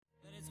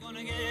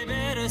Gonna get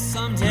better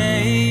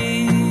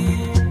someday.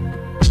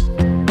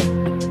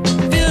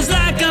 Feels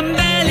like I'm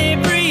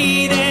barely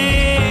breathing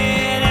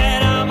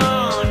and I'm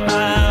on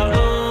my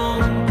own.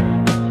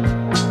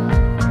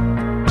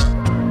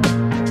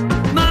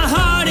 My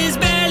heart is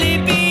barely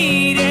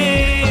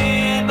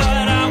beating,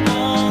 but I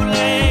won't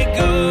let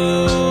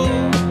go.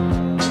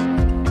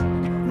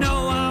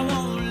 No, I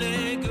won't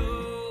let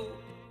go.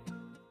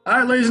 All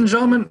right, ladies and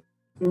gentlemen,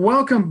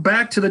 welcome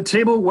back to the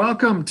table.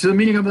 Welcome to the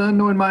Meeting of the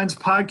Unknowing Minds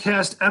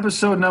podcast,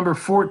 episode number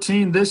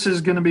 14. This is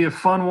going to be a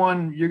fun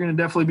one. You're going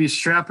to definitely be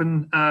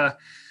strapping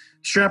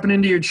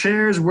into your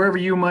chairs wherever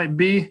you might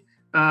be,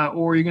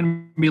 or you're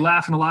going to be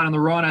laughing a lot on the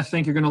run. I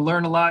think you're going to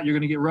learn a lot. You're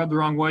going to get rubbed the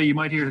wrong way. You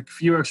might hear a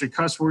few extra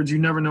cuss words. You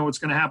never know what's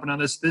going to happen on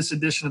this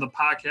edition of the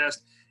podcast.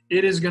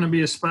 It is going to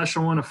be a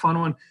special one, a fun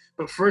one.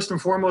 But first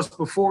and foremost,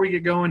 before we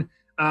get going,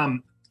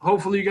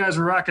 hopefully you guys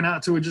are rocking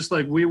out to it just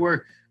like we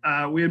were.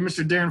 We had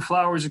Mr. Darren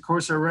Flowers, of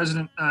course, our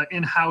resident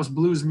in-house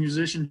blues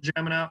musician,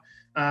 jamming out.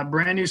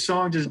 Brand new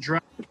song just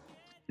dropped.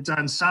 It's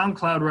on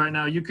SoundCloud right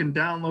now. You can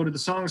download it. The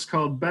song is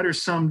called Better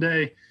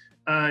Someday.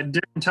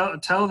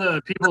 Darren, tell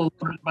the people a little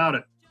bit about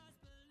it.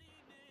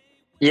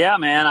 Yeah,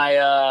 man.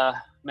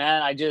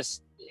 I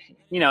just,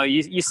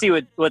 you see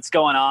what's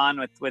going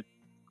on with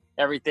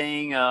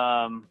everything.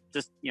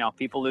 Just,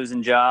 people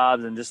losing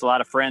jobs and just a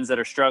lot of friends that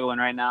are struggling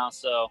right now.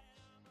 So,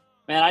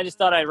 man, I just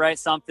thought I'd write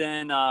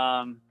something.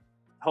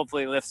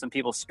 Hopefully lift some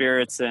people's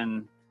spirits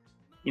and,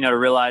 to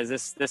realize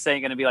this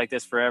ain't going to be like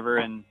this forever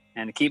and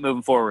to keep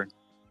moving forward.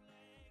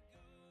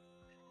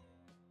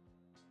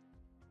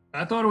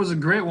 I thought it was a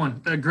great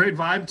one, a great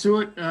vibe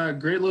to it,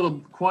 great little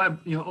quiet,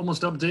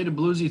 almost updated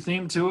bluesy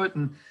theme to it.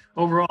 And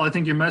overall, I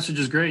think your message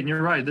is great. And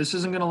you're right. This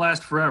isn't going to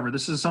last forever.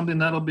 This is something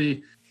that'll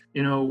be,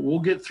 we'll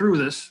get through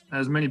this,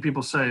 as many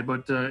people say,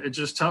 but it's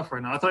just tough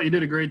right now. I thought you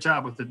did a great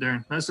job with it,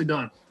 Darren. Nicely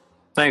done.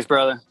 Thanks,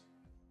 brother.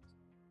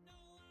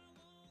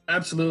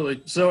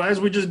 Absolutely. So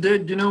as we just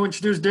did,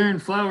 introduce Darren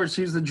Flowers.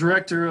 He's the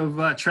director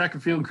of track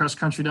and field and cross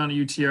country down at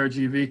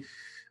UTRGV.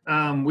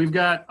 We've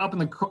got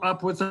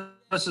up with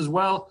us as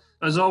well.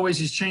 As always,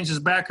 he's changed his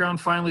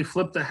background, finally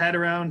flipped the head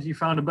around. He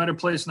found a better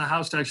place in the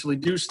house to actually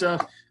do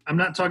stuff. I'm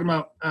not talking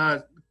about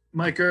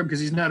Mike Erb because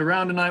he's not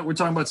around tonight. We're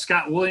talking about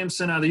Scott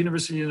Williamson out of the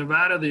University of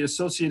Nevada, the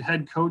associate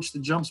head coach, the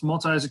jumps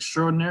multis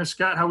extraordinaire.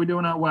 Scott, how we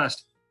doing out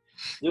west?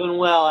 Doing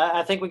well.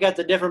 I think we got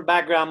the different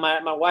background.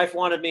 My wife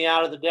wanted me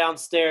out of the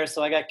downstairs,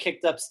 so I got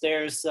kicked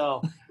upstairs.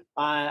 So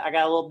I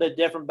got a little bit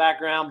different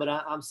background, but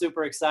I'm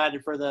super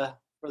excited for the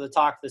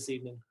talk this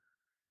evening.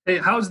 Hey,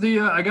 how's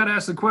I got to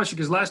ask the question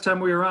because last time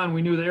we were on,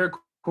 we knew the air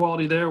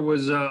quality there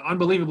was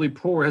unbelievably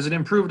poor. Has it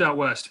improved out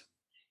west?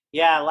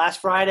 Yeah,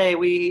 last Friday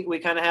we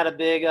kind of had a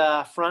big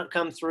front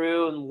come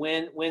through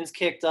and winds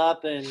kicked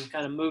up and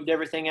kind of moved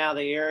everything out of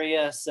the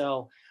area.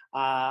 So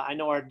I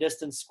know our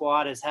distance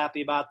squad is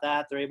happy about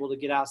that. They're able to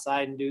get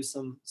outside and do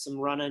some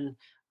running.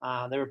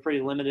 They were pretty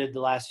limited the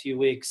last few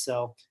weeks,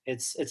 so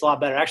it's a lot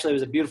better. Actually, it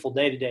was a beautiful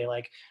day today,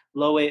 like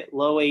low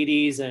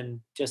 80s and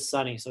just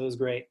sunny, so it was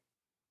great.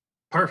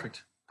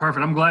 Perfect.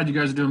 I'm glad you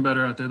guys are doing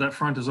better out there. That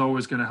front is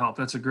always going to help.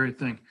 That's a great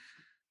thing.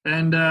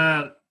 And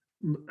another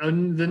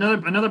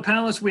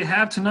panelist we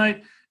have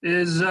tonight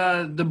is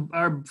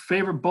our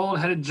favorite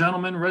bald-headed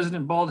gentleman,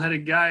 resident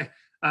bald-headed guy,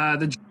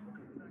 the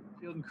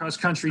field and cross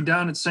country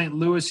down at St.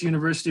 Louis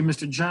University,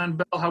 Mr. John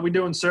Bell. How we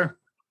doing, sir?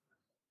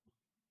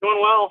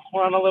 Doing well.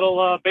 We're on a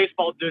little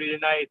baseball duty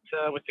tonight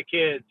with the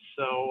kids.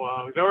 So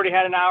we've already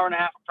had an hour and a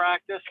half of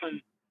practice,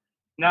 and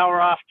now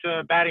we're off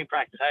to batting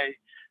practice.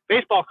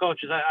 Baseball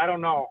coaches, I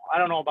don't know. I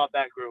don't know about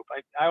that group.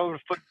 I would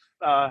have put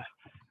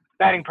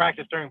batting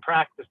practice during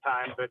practice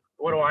time, but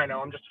what do I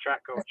know? I'm just a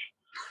track coach.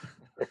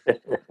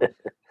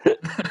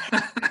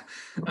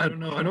 I don't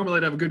know. I normally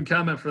I'd have a good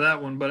comment for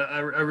that one, but I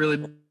really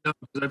don't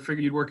because I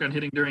figured you'd work on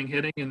hitting during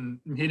hitting and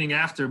hitting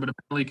after, but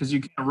apparently because you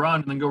can't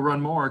run and then go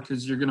run more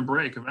because you're going to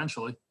break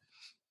eventually.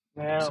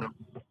 Yeah.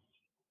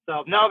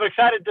 So no, I'm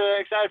excited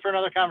for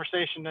another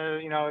conversation.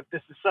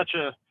 This is such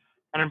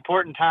an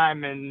important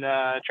time in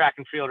track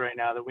and field right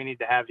now that we need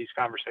to have these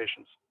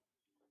conversations.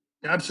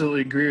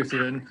 Absolutely agree with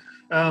you.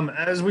 And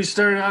as we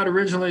started out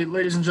originally,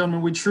 ladies and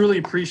gentlemen, we truly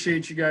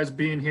appreciate you guys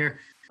being here.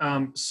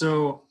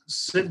 So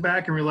sit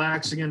back and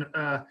relax. Again,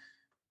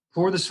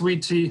 pour the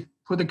sweet tea,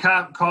 put the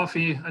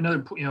coffee, put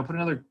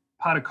another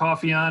pot of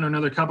coffee on or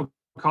another cup of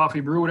coffee,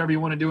 brew whatever you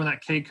want to do in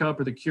that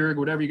K-cup or the Keurig,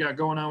 whatever you got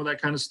going on with that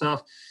kind of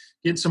stuff.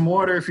 Get some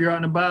water if you're out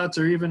and about,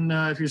 or even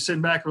if you're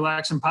sitting back,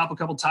 relax and pop a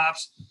couple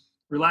tops,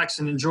 relax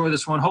and enjoy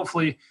this one.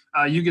 Hopefully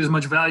you get as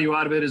much value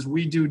out of it as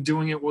we do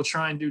doing it. We'll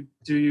try and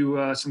do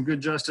you some good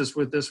justice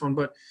with this one.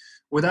 But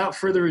without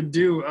further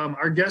ado,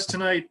 our guest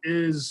tonight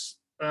is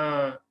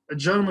a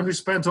gentleman who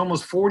spent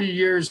almost 40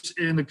 years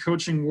in the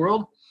coaching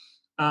world.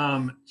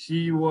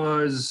 He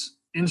was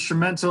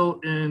instrumental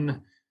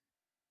in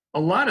a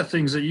lot of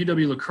things at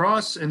UW-La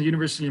Crosse and the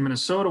University of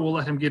Minnesota. We'll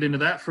let him get into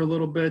that for a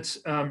little bit.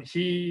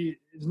 His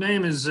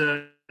name is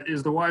the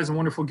wise and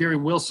wonderful Gary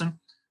Wilson.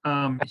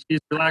 He's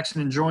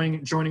relaxing and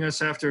joining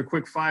us after a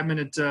quick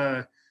 5-minute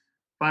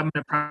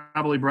 5-minute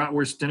probably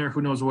bratwurst dinner.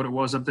 Who knows what it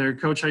was up there.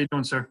 Coach, how you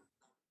doing, sir?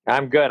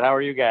 I'm good. How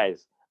are you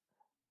guys?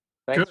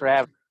 Thanks Good. for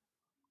having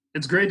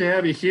It's great to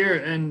have you here.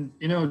 And,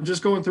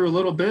 just going through a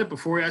little bit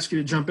before we ask you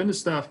to jump into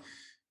stuff,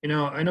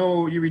 I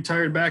know you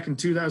retired back in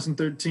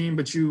 2013,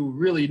 but you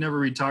really never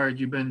retired.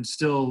 You've been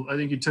still, I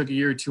think you took a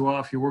year or two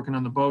off. You're working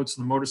on the boats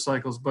and the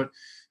motorcycles. But,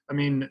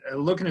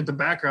 looking at the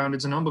background,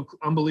 it's an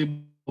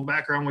unbelievable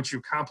background, what you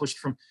accomplished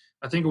from,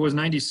 I think it was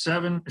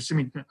 97,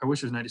 I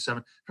wish it was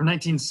 97, from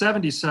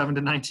 1977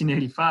 to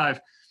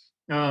 1985.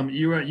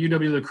 You were at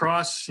UW La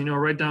Crosse,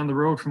 right down the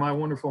road from my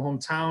wonderful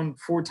hometown,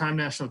 4-time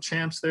national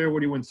champs there.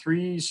 What do you win?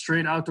 3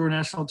 straight outdoor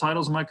national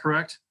titles. Am I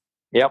correct?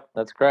 Yep,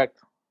 that's correct.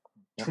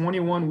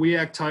 21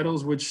 WEAC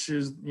titles, which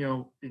is,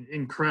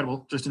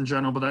 incredible just in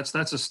general, but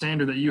that's a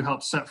standard that you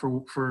helped set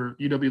for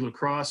UW La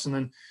Crosse. And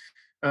then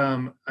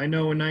I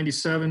know in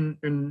 97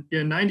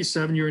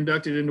 you were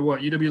inducted into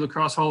what? UW La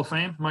Crosse Hall of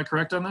Fame. Am I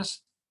correct on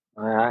this?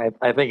 I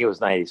think it was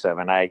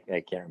 97. I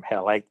can't remember.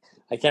 Hell, I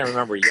can't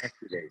remember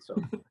yesterday.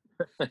 So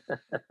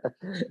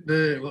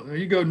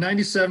You go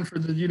 97 for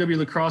the UW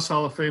La Crosse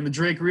Hall of Fame. The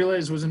Drake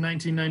Relays was in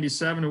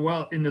 1997, and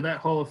well into that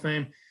Hall of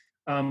Fame.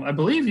 I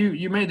believe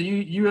you made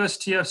the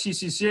USTF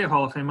CCCA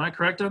Hall of Fame. Am I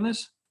correct on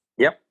this?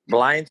 Yep,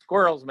 blind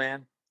squirrels,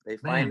 man. They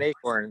find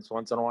acorns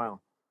once in a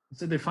while. I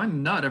said they find a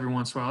nut every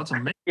once in a while. That's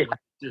amazing.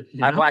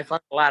 Yeah. I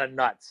find a lot of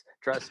nuts.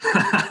 Trust me.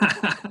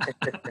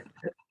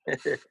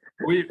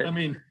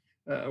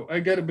 I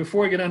got it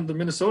before I get on the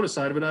Minnesota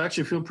side of it. I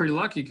actually feel pretty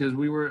lucky because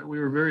we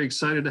were very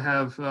excited to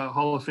have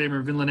Hall of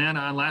Famer Vin Lananna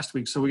on last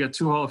week. So we got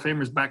 2 Hall of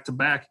Famers back to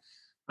back.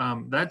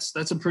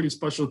 That's a pretty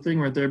special thing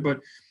right there.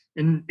 But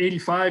in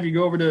 85, you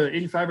go over to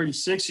 85 or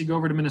 86, you go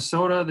over to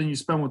Minnesota. Then you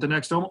spend with the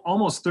next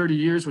almost 30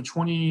 years with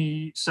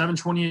 28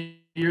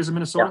 years in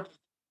Minnesota.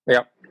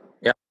 Yep.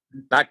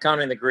 Not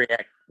counting the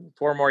GRIAC.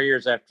 4 more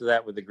years after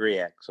that with the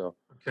GRIAC. So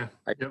okay.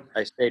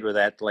 I stayed with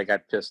that till I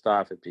got pissed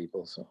off at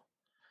people. So.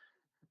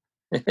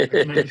 I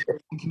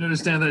can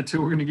understand that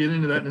too. We're going to get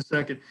into that in a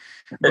second.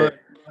 But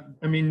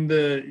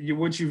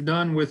what you've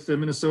done with the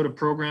Minnesota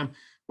program,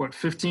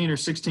 15 or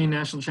 16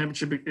 national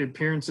championship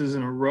appearances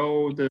in a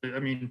row.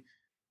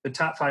 The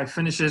top 5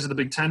 finishes at the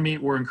Big Ten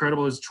meet were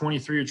incredible. There's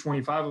 23 or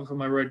 25 of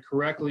them, I read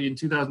correctly. In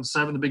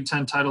 2007, the Big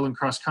Ten title in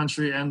cross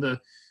country and the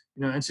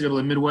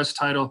NCAA Midwest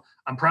title.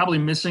 I'm probably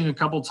missing a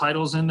couple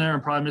titles in there.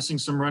 I'm probably missing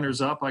some runners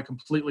up. I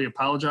completely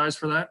apologize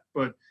for that,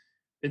 but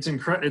it's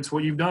incredible. It's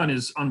what you've done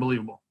is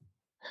unbelievable.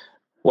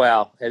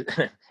 Well,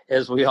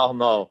 as we all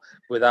know,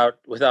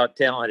 without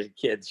talented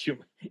kids,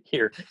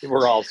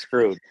 we're all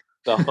screwed.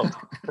 So,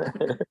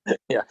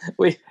 yeah,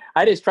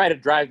 I just try to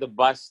drive the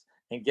bus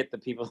and get the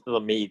people to the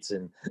meets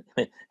and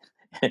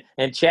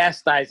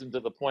chastise them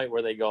to the point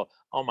where they go,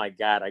 "Oh my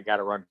God, I got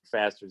to run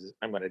faster.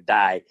 I'm going to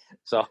die."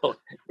 So,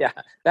 yeah,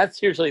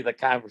 that's usually the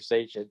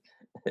conversation.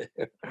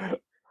 I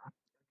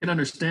can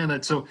understand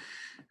that. So,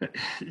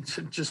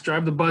 just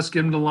drive the bus,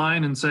 get them the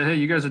line, and say, "Hey,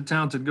 you guys are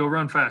talented. Go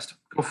run fast.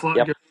 Go float.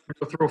 Yep.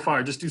 Go throw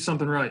fire. Just do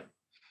something right."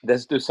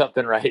 Let's do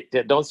something right.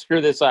 Don't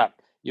screw this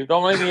up. You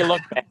don't make me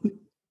look bad.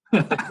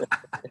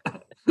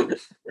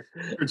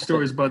 Good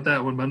stories about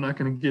that one, but I'm not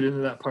going to get into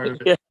that part of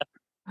it. Yeah.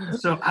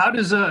 So how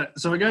does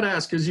so I got to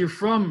ask, because you're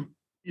from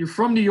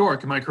New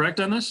York, am I correct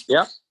on this?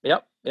 Yep.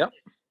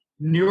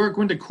 New York,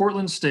 went to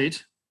Cortland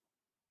State.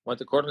 Went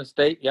to Cortland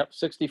State. Yep,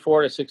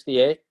 64 to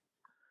 68.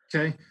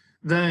 Okay.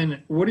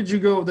 Then what did you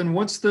go? Then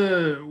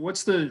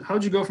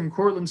how'd you go from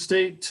Cortland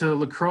State to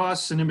La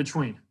Crosse and in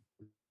between?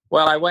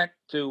 Well, I went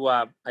to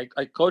I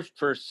coached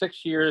for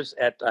 6 years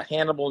at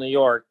Hannibal, New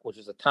York, which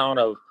is a town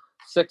of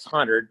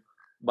 600,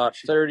 about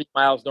 30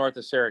 miles north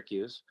of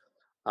Syracuse.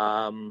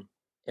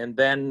 And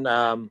then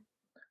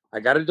I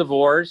got a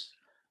divorce,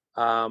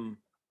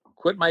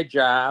 quit my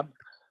job,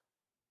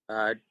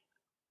 tried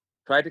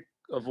to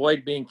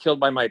avoid being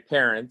killed by my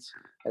parents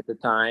at the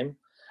time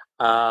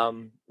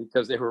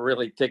because they were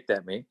really ticked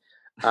at me.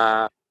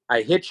 I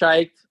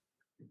hitchhiked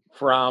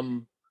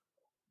from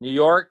New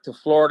York to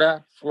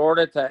Florida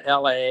to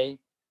LA,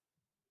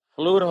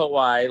 flew to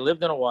Hawaii,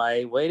 lived in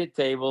Hawaii, waited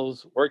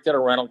tables, worked at a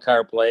rental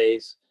car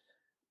place,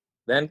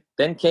 then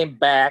came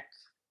back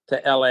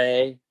to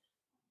LA,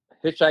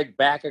 hitchhiked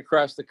back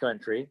across the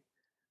country,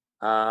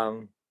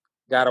 got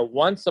a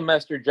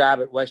 1-semester job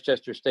at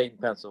Westchester State in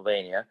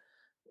Pennsylvania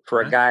for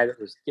a guy that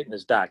was getting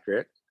his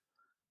doctorate.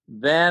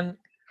 Then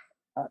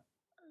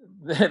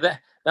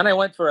I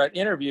went for an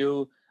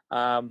interview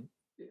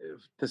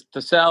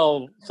to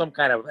sell some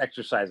kind of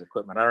exercise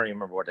equipment. I don't even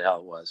remember what the hell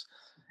it was.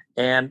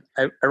 And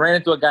I ran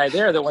into a guy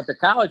there that went to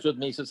college with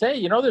me. He says,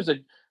 "Hey, there's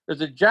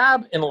a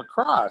job in La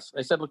Crosse."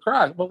 I said, "La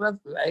Crosse?" Well,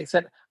 I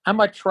said, "I'm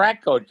a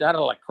track coach, not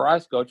a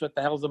lacrosse coach. What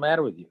the hell's the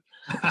matter with you?"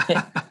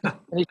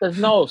 And he says,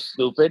 "No,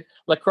 stupid.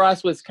 La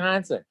Crosse,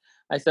 Wisconsin."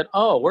 I said,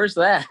 "Oh, where's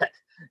that?"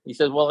 He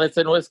said, "Well, it's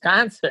in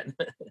Wisconsin."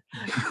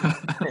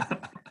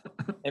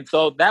 And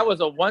so that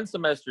was a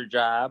 1-semester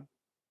job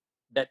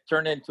that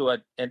turned into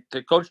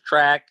to coach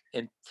track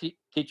and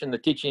teaching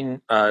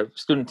the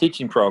student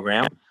teaching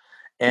program,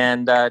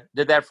 and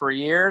did that for a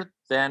year.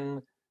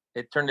 Then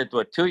it turned into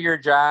a 2-year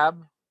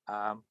job.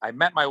 I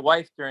met my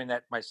wife during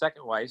that. My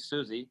second wife,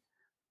 Susie,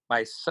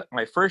 my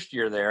first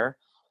year there.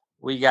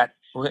 We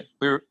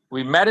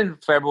met in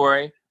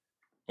February,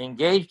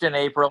 engaged in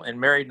April, and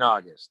married in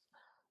August.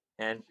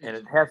 And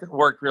it hasn't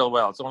worked real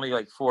well. It's only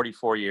like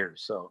 44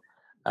 years. So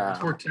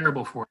It's worked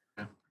terrible for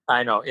you.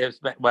 I know it's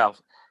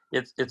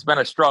been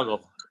a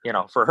struggle,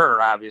 for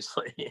her,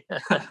 obviously.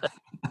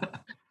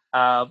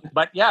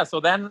 But yeah, so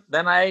then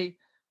I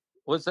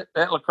was at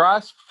La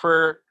Crosse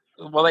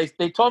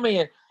they told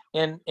me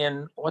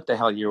in what the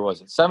hell year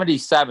was it?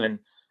 77.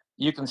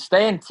 You can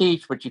stay and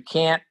teach, but you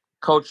can't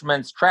coach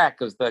men's track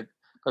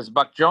because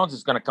Buck Jones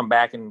is going to come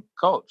back and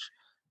coach.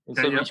 He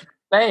said, you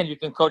stay and you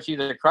can coach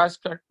either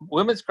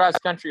women's cross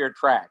country or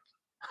track.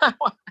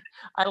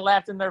 I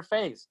laughed in their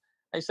face.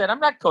 I said, I'm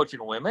not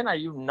coaching women. Are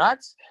you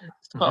nuts?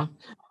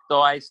 So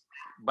I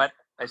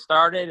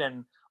started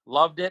and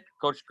loved it,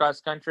 coached cross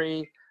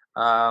country.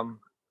 Then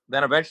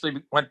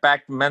eventually went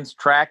back to men's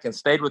track and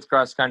stayed with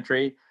cross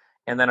country.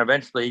 And then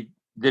eventually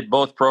did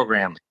both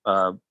programs.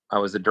 I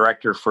was the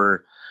director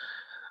for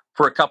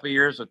a couple of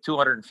years with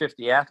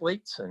 250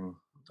 athletes and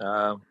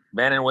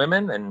men and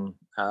women. And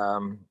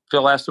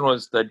Phil Eston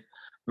was the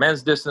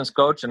men's distance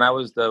coach and I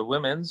was the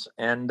women's.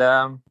 And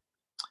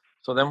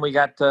so then we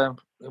got to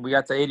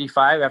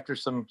 85 after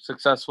some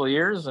successful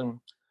years, and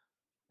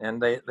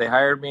they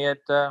hired me at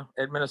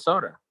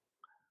Minnesota.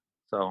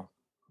 So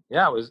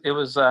yeah, it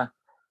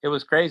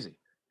was crazy.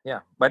 Yeah,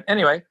 but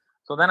anyway,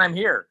 so then I'm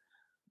here.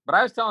 But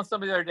I was telling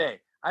somebody the other day,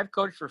 I've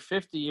coached for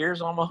 50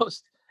 years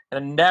almost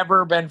and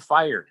never been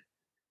fired.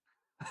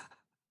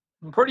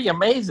 Pretty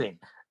amazing.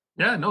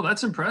 Yeah, no,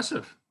 that's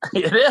impressive.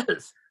 It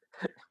is.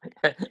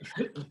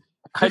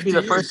 I'd be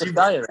the first to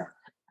tell you that.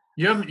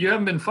 You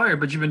haven't been fired,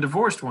 but you've been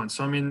divorced once.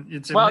 So I mean,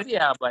 it's well, you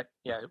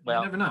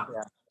never know.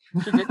 Yeah.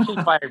 She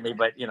fired me,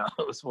 but it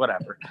was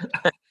whatever.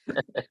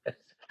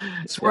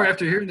 I swear,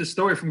 after hearing the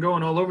story from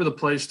going all over the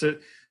place, I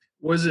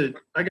got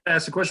to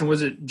ask the question: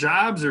 was it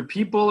jobs or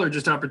people or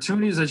just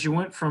opportunities that you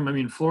went from? I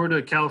mean,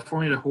 Florida,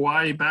 California to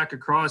Hawaii, back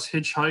across,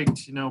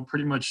 hitchhiked.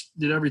 Pretty much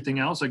did everything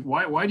else. Like,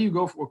 why do you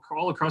go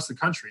all across the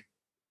country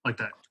like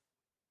that?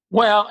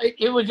 Well,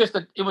 it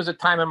was a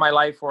time in my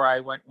life where I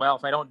went, well,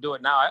 if I don't do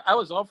it now, I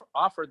was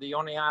offered the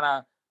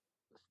Oneonta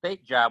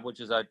State job,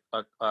 which is a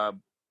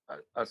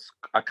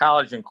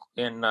college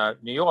in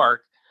New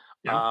York.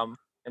 Yeah.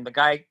 And the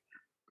guy,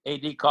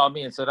 AD, called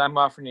me and said, I'm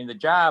offering you the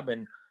job.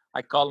 And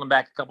I called him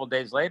back a couple of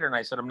days later and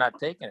I said, I'm not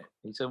taking it.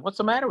 He said, what's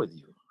the matter with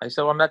you? I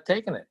said, well, I'm not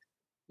taking it.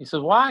 He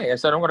said, why? I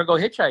said, I'm going to go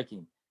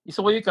hitchhiking. He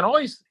said, well, you can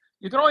always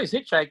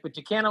hitchhike, but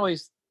you can't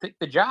always take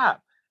the job.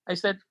 I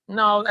said,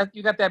 no,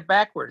 you got that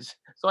backwards.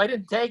 So I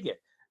didn't take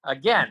it.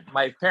 Again,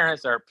 my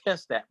parents are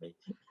pissed at me.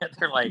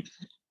 They're like,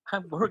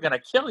 we're going to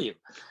kill you.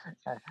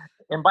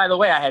 And by the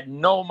way, I had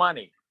no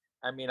money.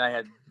 I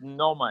had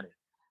no money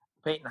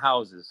painting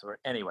houses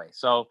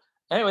So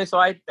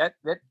that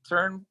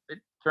turned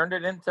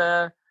it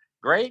into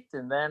great.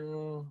 And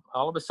then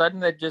all of a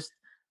sudden that just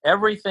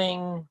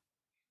everything,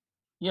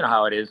 you know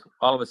how it is.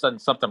 All of a sudden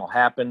something will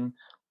happen.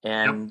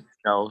 And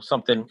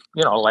something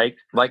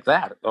like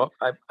that.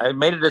 I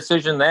made a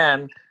decision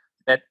then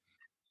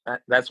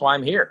that's why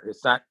I'm here.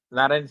 It's not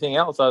anything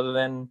else other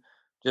than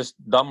just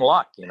dumb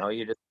luck.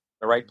 You just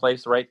the right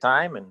place, the right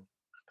time, and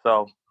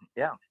so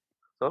yeah.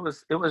 So it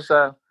was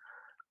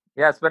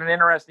it's been an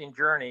interesting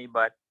journey,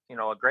 but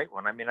a great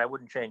one. I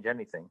wouldn't change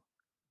anything.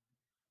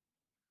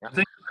 Yeah.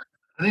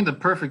 I think the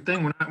perfect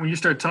thing when you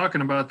start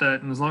talking about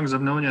that, and as long as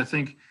I've known you, I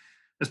think,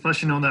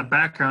 especially knowing that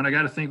background, I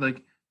got to think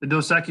like. The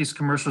Dos Equis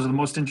commercials are the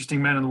most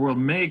interesting man in the world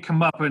may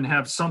come up and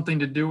have something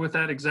to do with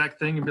that exact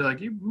thing and be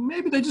like,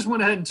 maybe they just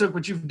went ahead and took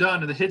what you've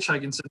done to the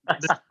hitchhiking.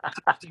 That's the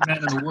interesting man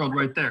in the world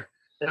right there.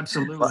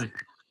 Absolutely.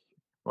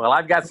 Well,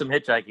 I've got some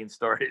hitchhiking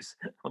stories,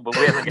 but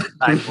we haven't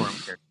got time for them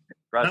here.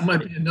 That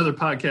might be another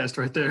podcast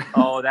right there.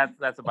 Oh,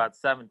 that's about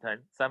 17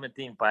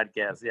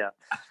 podcasts. Yeah.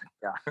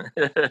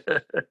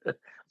 But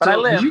so I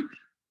live.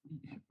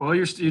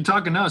 You're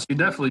talking now, so you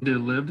definitely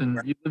did live,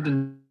 and you lived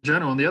in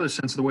general in the other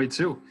sense of the way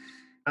too.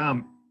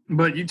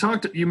 But you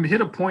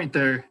hit a point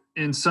there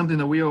in something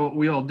that we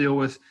all deal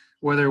with,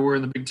 whether we're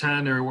in the Big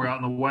Ten or we're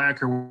out in the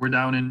WAC or we're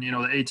down in, the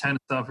A10 and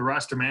stuff, the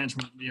roster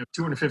management,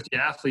 250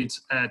 athletes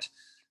at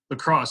La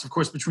Crosse, of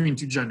course, between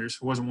two genders.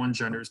 It wasn't one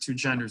gender, it's two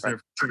genders there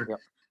for sure.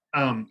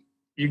 Yeah.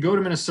 You go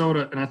to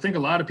Minnesota, and I think a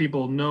lot of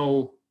people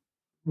know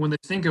when they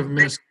think of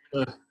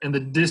Minnesota and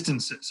the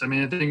distances.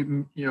 I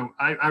think,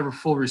 I have a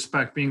full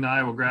respect being the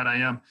Iowa grad I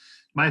am.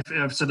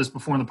 I've said this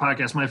before in the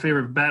podcast, my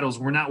favorite battles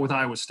were not with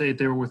Iowa State.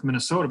 They were with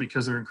Minnesota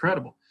because they're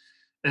incredible.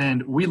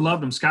 And we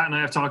loved them. Scott and I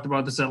have talked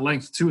about this at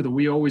length too, that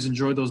we always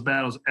enjoyed those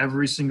battles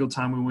every single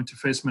time we went to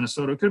face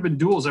Minnesota. It could have been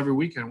duels every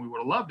weekend. We would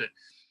have loved it.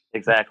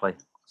 Exactly.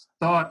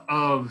 Thought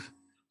of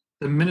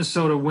the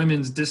Minnesota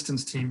women's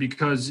distance team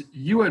because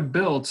you had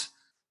built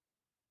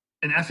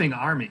an effing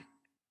army.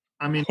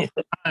 At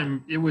the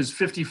time, it was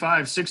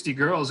 55, 60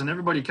 girls, and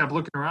everybody kept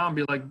looking around and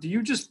be like,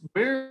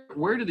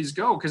 where do these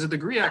go? Because at the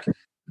GRIAC, you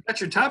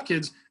got your top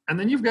kids, and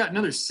then you've got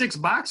another 6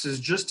 boxes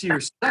just to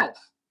yourself.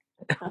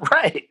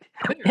 Right.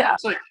 Yeah.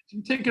 It's like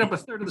you're taking up a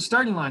third of the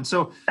starting line.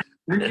 So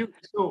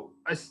so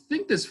I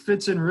think this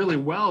fits in really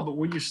well. But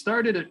when you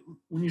started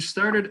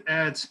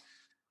at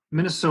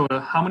Minnesota,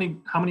 how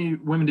many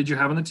women did you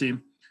have on the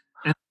team?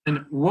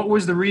 And what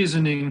was the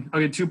reasoning?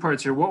 Okay, two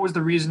parts here. What was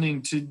the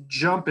reasoning to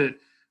jump it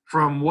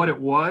from what it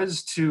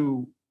was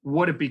to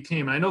what it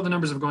became? And I know the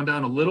numbers have gone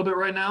down a little bit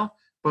right now,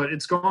 but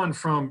it's gone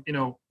from,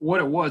 what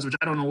it was, which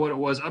I don't know what it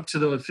was, up to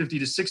the 50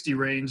 to 60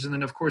 range. And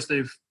then, of course,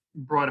 they've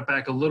brought it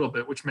back a little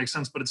bit, which makes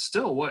sense. But it's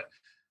still, what,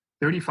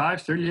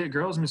 35, 38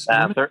 girls?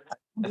 I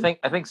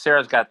think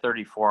Sarah's got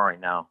 34 right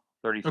now,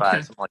 35,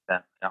 Okay. something like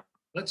that. Yeah.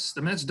 That's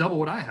double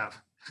what I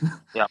have.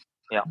 Yeah.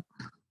 Yeah.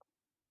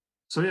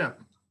 So, yeah.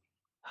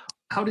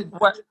 How did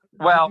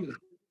Well,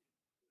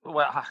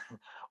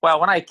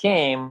 when I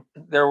came,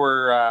 there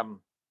were,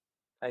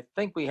 I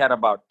think we had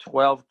about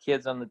 12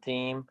 kids on the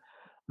team,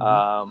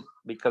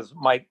 because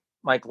Mike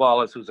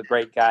Lawless, who's a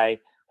great guy,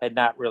 had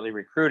not really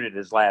recruited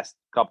his last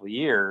couple of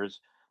years.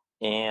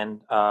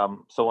 And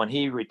so when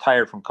he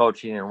retired from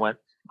coaching and went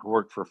to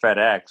work for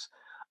FedEx,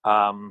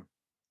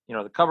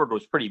 the cupboard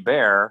was pretty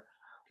bare.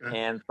 Okay.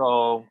 And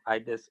so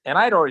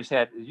I'd always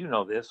had, you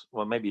know this,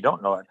 well, maybe you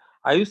don't know it.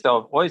 I used to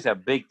always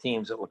have big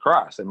teams at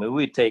lacrosse. I mean,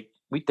 we'd take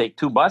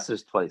 2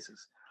 buses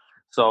places.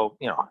 So,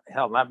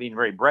 hell, not being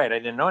very bright, I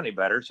didn't know any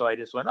better. So I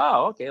just went,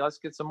 oh, okay, let's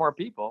get some more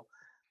people,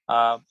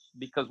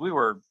 because we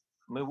were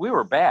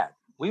bad.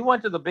 We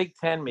went to the Big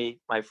Ten meet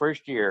my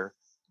first year.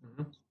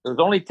 Mhm. There was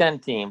only 10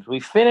 teams.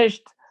 We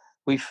finished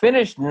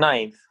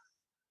 9th.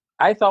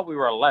 I thought we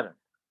were 11th.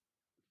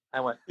 I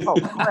went, oh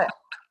crap!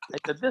 I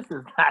said,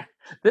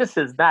 this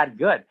is not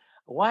good.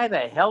 Why the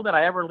hell did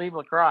I ever leave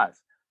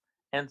lacrosse?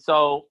 And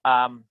so,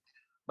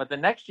 but the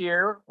next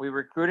year we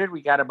recruited.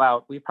 We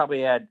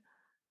probably had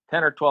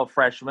 10 or 12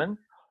 freshmen,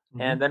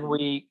 and then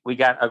we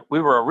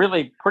were a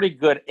really pretty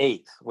good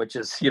 8th, which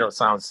is,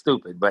 sounds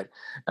stupid, but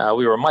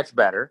we were much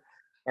better.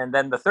 And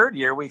then the third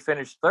year we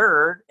finished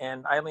 3rd,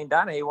 and Eileen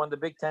Donahue won the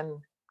Big Ten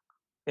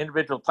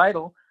individual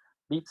title,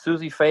 beat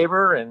Susie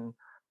Faber and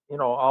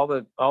all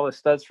the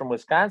studs from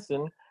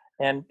Wisconsin.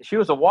 And she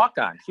was a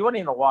walk-on. She wasn't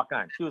even a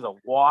walk-on. She was a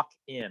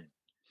walk-in.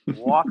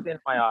 Walked in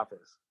my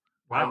office.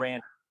 Wow.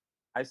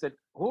 I said,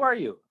 who are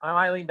you? I'm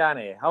Eileen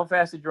Donahue. How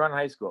fast did you run in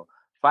high school?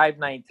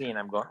 5:19.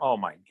 I'm going, oh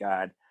my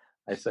God.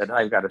 I said,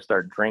 I've got to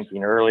start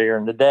drinking earlier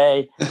in the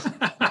day.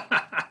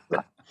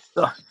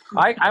 So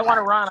I want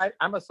to run.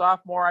 I'm a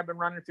sophomore. I've been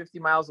running 50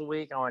 miles a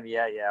week. I went,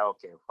 yeah,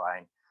 okay,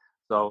 fine.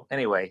 So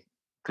anyway,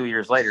 2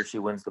 years later, she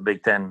wins the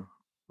Big Ten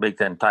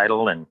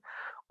title and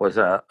was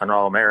an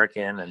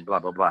All-American and blah,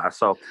 blah, blah.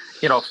 So,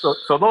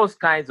 so those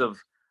kinds of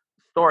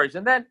stories.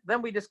 And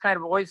then we just kind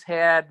of always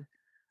had,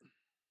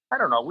 I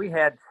don't know, we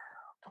had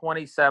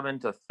 27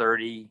 to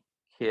 30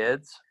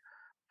 kids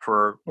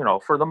for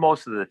the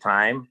most of the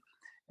time.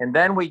 And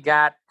then we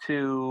got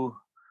to,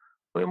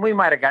 we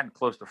might have gotten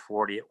close to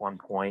 40 at one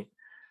point.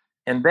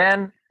 And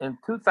then in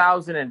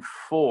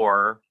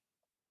 2004,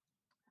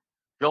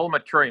 Joel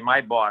Maturi,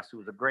 my boss, who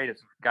was the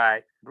greatest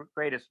guy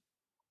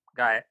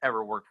I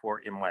ever worked for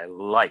in my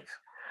life,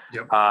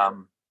 Yep.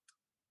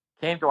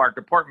 came to our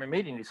department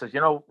meeting. He says,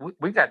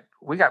 we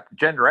got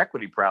gender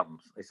equity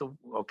problems. I said,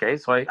 okay.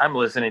 So I'm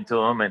listening to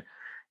him, and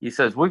he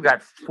says, we've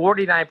got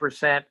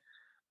 49%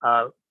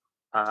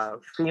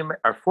 female,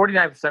 or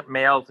 49%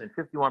 males and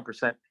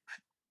 51%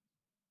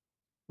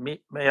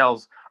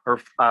 males,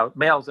 or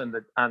males in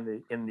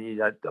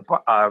the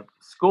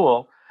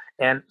school,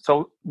 and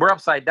so we're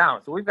upside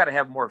down. So we've got to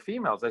have more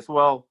females. I said,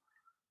 well,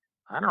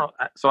 I don't know.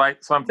 So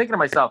I'm thinking to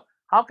myself,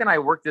 how can I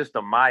work this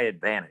to my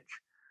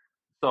advantage?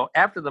 So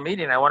after the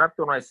meeting, I went up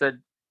to him and I said,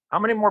 how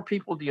many more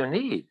people do you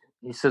need?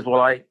 He says,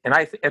 well,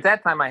 at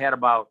that time I had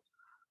about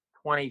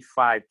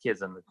 25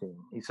 kids on the team.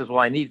 He says, well,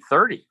 I need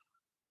 30.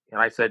 And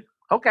I said,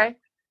 okay.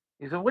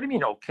 He said, what do you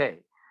mean, okay?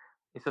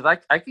 He says,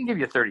 I can give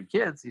you 30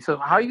 kids. He said,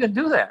 how are you going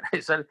to do that? I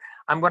said,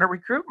 I'm going to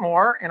recruit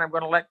more, and I'm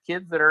going to let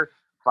kids that are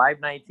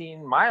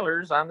 5'19"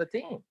 milers on the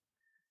team.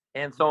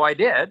 And so I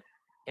did.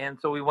 And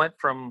so we went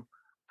from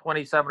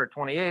 27 or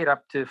 28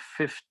 up to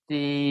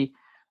 50,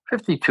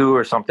 52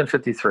 or something,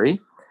 53.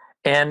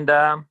 And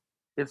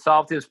it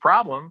solved his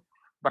problem.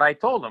 But I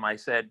told him, I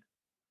said,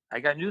 I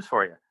got news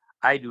for you.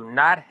 I do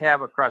not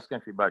have a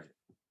cross-country budget.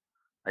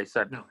 I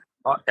said, No.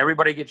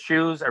 Everybody gets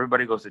shoes.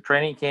 Everybody goes to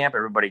training camp.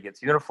 Everybody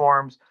gets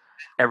uniforms.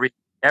 Every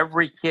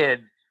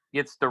kid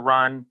gets to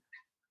run.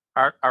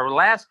 Our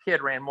last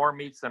kid ran more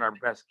meets than our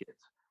best kids.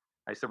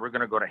 I said, we're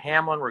going to go to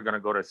Hamlin. We're going to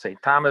go to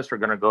St. Thomas. We're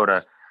going to go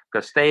to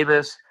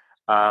Gustavus.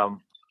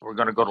 We're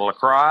going to go to La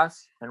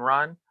Crosse and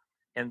run.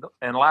 And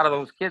a lot of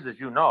those kids, as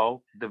you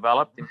know,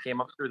 developed and came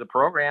up through the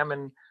program.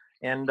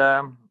 And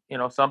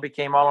some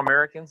became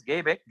All-Americans.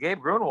 Gabe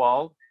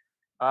Grunwald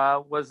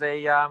was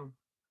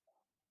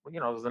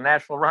was a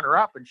national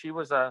runner-up, and she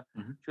was a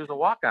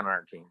walk-on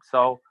our team.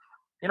 So,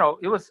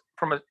 it was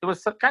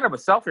kind of a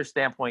selfish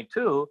standpoint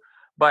too.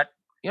 But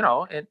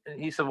and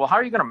he said, well, how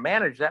are you going to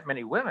manage that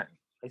many women?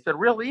 I said,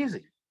 real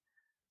easy.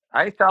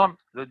 I tell him,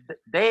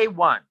 day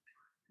one,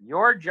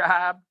 your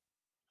job,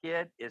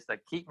 kid, is to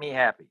keep me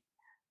happy.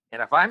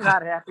 And if I'm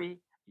not happy,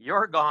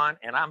 you're gone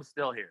and I'm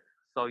still here.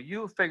 So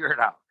you figure it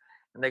out.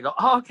 And they go,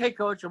 oh, okay,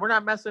 coach, and we're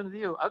not messing with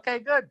you. Okay,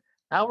 good.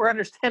 Now we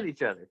understand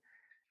each other.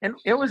 And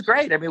it was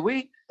great. I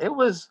mean, it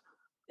was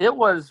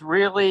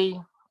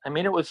really, I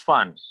mean, it was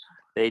fun.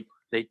 They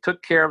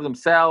took care of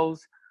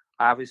themselves.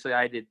 Obviously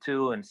I did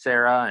too, and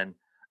Sarah and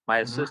my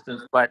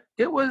assistants, but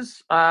it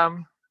was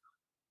good.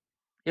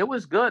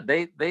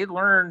 They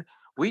learned,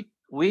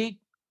 we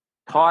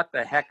taught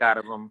the heck out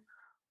of them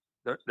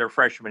their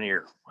freshman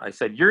year. I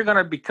said, you're going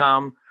to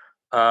become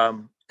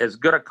as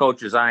good a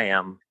coach as I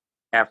am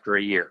after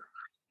a year,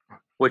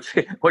 which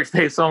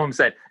some of them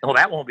said, well,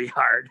 that won't be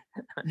hard.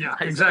 Yeah,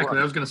 exactly.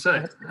 I was going to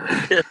say.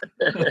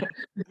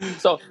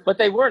 So, but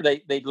they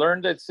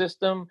learned the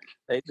system.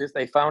 They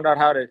found out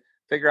how to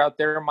figure out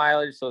their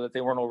mileage so that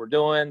they weren't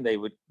overdoing. They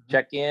would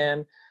check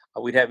in.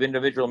 We'd have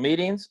individual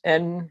meetings,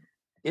 and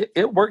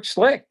it worked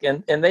slick.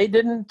 And they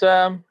didn't.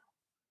 And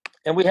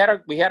we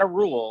had a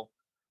rule: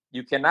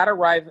 you cannot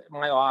arrive at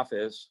my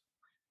office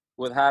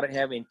without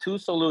having two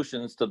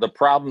solutions to the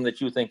problem that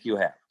you think you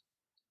have.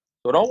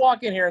 So don't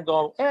walk in here and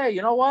go, hey,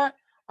 you know what?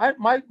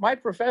 My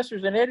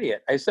professor's an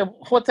idiot. I said,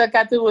 what's that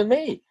got to do with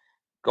me?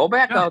 Go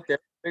back out there,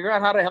 figure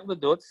out how the hell to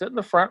do it, sit in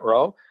the front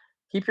row,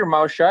 keep your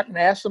mouth shut, and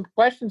ask some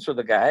questions for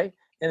the guy,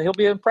 and he'll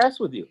be impressed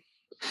with you,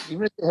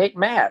 even if you hate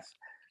math.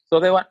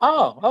 So they went,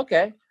 oh,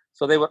 okay.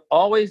 So they would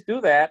always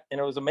do that, and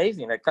it was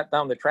amazing. I cut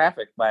down the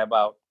traffic by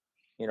about,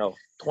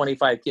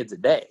 25 kids a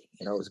day.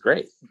 It was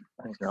great.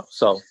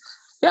 So,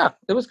 yeah,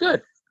 it was good.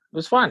 It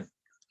was fun.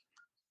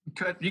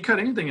 You cut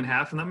anything in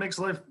half, and that makes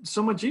life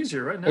so much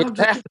easier, right? Now,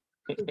 exactly.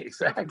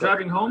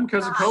 Driving home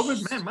because of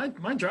COVID, man,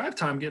 my drive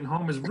time getting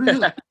home is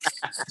really.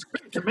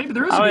 Maybe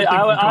there is.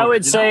 I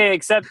would say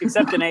except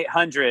an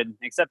 800,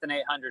 except an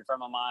 800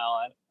 from a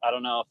mile. I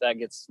don't know if that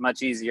gets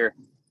much easier.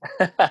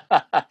 Well,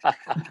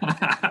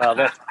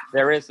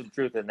 there is some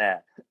truth in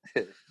that.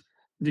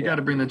 You got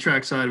to bring the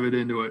track side of it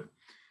into it.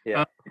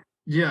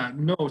 Yeah.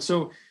 No.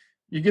 So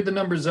you get the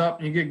numbers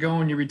up, you get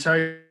going, you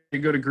retire, you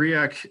go to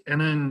GRIAC, and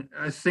then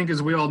I think,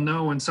 as we all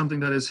know, and something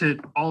that has hit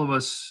all of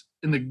us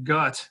in the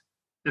gut,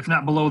 if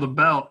not below the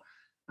belt,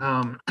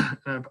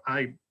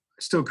 I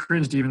still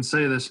cringe to even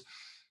say this.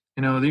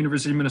 The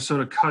University of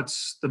Minnesota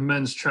cuts the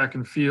men's track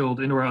and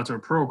field indoor outdoor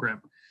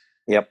program.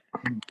 Yep.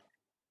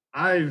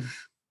 I'll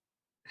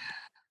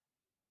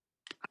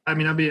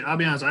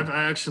be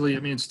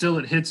honest. Still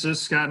it hits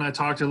us. Scott and I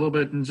talked a little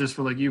bit, and just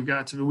for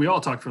we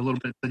all talked for a little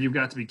bit, that you've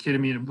got to be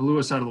kidding me. And it blew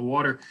us out of the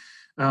water.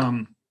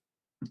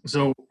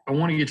 So I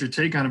want to get your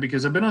take on it,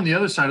 because I've been on the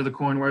other side of the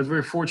coin, where I was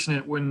very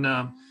fortunate when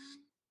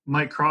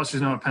Mike Cross,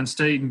 who's now at Penn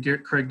State, and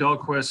Craig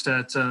Dahlquist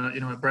at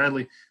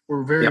Bradley,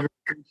 were very, very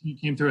he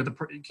came through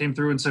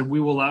and said,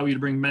 we will allow you to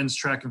bring men's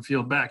track and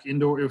field back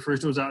indoor.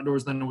 First it was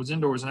outdoors, then it was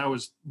indoors, and I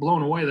was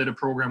blown away that a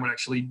program would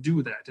actually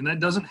do that. And that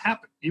doesn't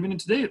happen even in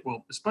today.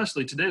 Well,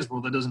 especially today's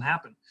world, that doesn't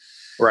happen.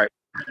 Right.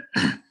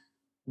 Can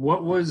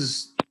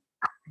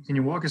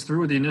you walk us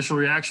through what the initial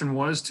reaction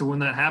was to when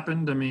that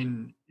happened? I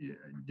mean,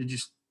 did you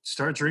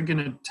start drinking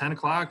at 10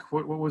 o'clock?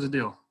 What was the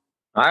deal?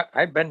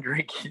 I've been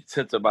drinking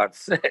since about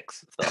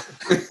 6. So.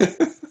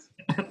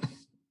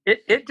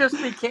 it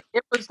just became,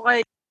 it was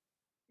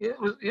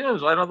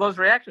one of those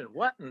reactions.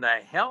 What in the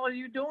hell are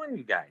you doing,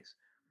 you guys?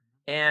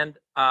 And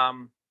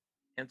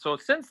so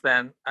since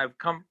then I've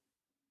got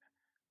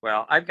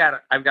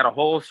a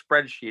whole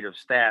spreadsheet of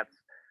stats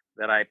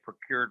that I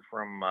procured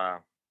from, I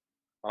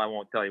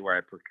won't tell you where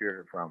I procured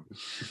it from.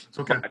 It's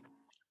okay.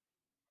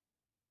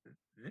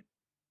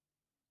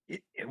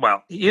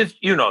 Well,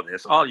 you know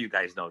this. All you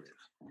guys know this.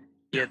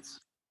 It's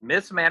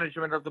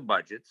mismanagement of the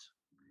budgets.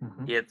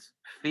 Mm-hmm. It's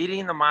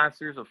feeding the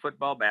monsters of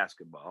football,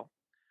 basketball.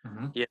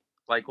 Mm-hmm. It's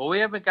like, well, we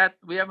haven't got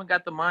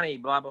the money.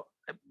 Blah blah.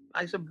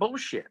 I said,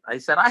 bullshit. I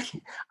said, I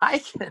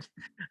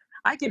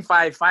can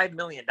find $5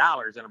 million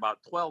in about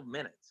 12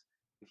 minutes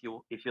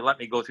if you let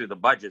me go through the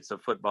budgets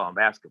of football and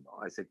basketball.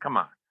 I said, come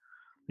on.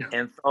 Yeah.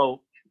 And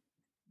so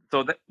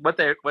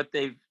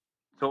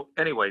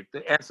anyway,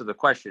 to answer the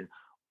question,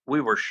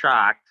 we were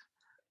shocked.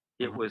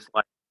 It was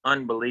like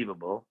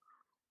unbelievable.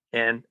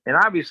 And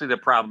obviously the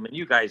problem, and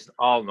you guys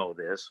all know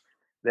this,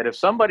 that if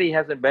somebody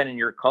hasn't been in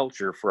your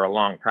culture for a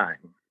long time,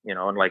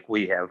 and like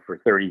we have for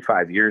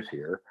 35 years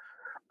here,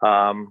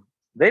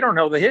 they don't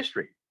know the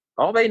history.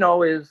 All they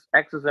know is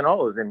X's and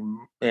O's and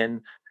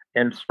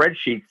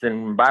spreadsheets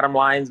and bottom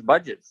lines,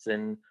 budgets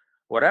and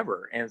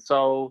whatever. And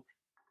so,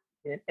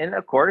 and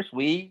of course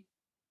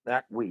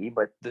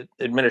but the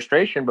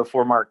administration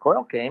before Mark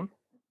Coyle came,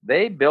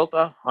 they built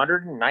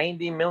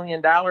 $190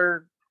 million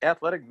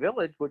athletic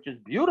village, which is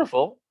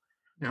beautiful.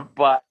 Yeah.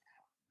 But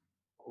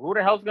who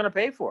the hell's going to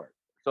pay for it?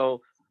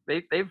 So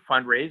they've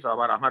fundraised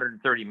about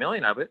 130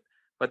 million of it,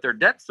 but their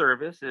debt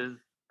service is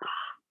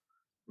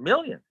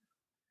millions.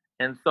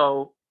 And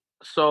so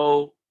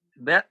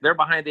that they're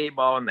behind the 8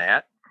 ball in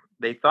that.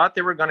 They thought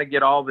they were going to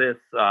get all this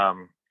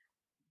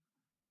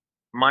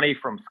money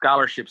from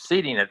scholarship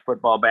seating at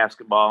football,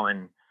 basketball,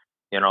 and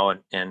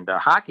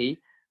hockey.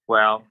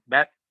 Well,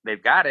 that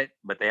they've got it,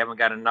 but they haven't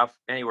got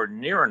anywhere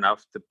near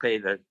enough to pay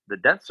the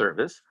debt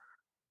service.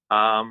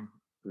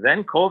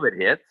 Then COVID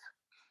hits,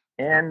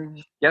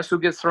 and guess who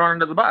gets thrown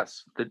under the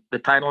bus? The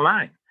Title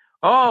IX.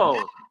 Oh,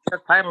 you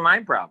got Title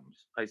IX problems.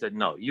 I said,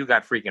 no, you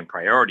got freaking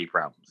priority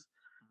problems.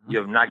 You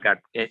have not got,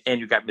 and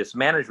you got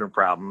mismanagement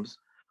problems,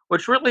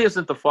 which really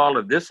isn't the fault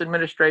of this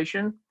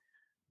administration,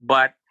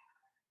 but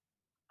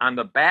on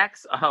the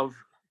backs of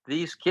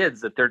these kids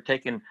that they're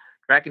taking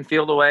track and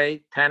field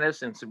away,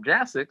 tennis and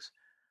gymnastics.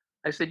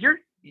 I said,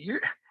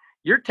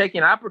 you're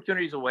taking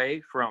opportunities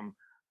away from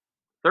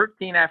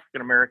 13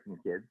 African American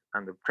kids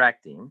on the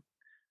track team,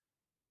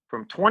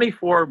 from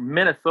 24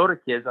 Minnesota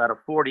kids out of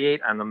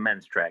 48 on the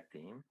men's track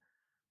team,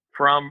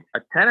 from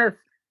a tennis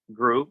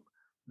group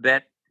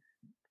that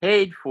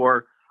paid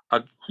for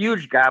a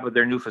huge gob of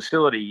their new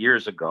facility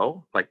years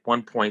ago, like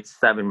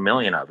 1.7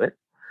 million of it,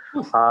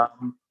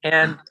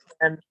 and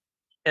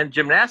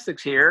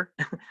gymnastics here.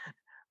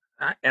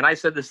 And I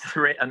said this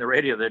on the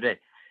radio the other day,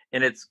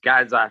 and it's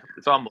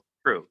almost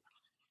true.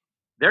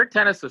 Their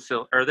tennis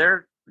facility or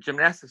their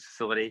gymnastics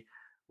facility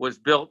was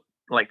built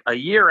like a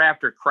year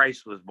after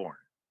Christ was born.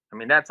 I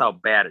mean, that's how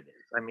bad it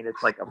is. I mean,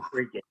 it's like a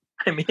freaking.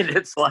 I mean,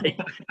 it's like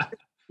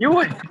you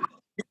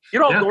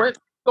don't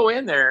go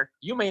in there,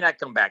 you may not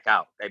come back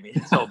out. I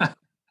mean, so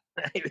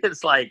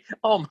it's like,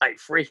 oh my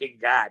freaking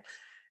God.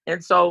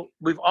 And so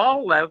we've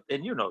all left,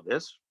 and you know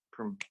this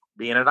from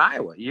being at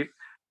Iowa.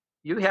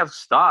 You have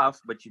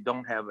stuff, but you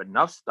don't have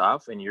enough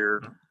stuff, and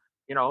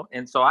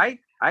and so I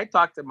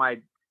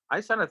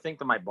sent a thing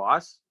to my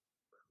boss,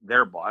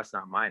 their boss,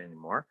 not mine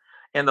anymore,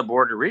 and the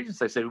Board of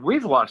Regents. I said,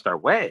 we've lost our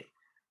way.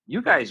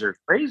 You guys are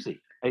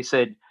crazy. I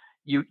said,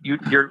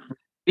 you're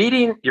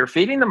feeding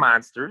the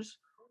monsters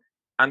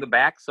on the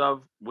backs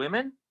of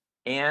women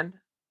and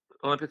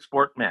Olympic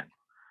sport men.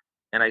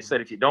 And I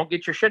said, if you don't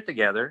get your shit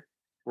together,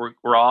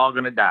 we're all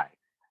going to die.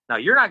 Now,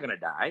 you're not going to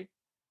die.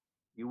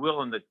 You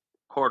will in the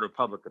court of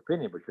public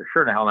opinion, but you're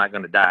sure the hell not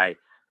going to die,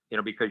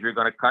 because you're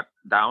going to cut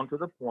down to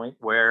the point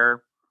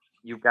where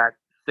you've got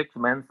 6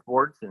 men's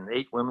sports and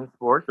 8 women's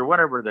sports or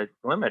whatever the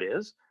limit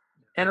is,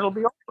 and it'll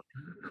be over.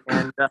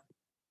 And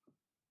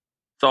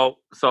so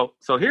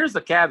here's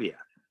the caveat.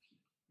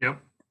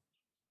 Yep.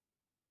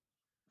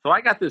 So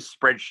I got this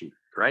spreadsheet,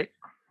 right?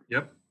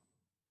 Yep.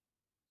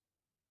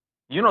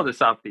 You know the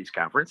Southeast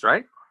Conference,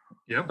 right?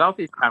 Yep.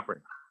 Southeast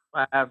Conference.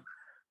 I have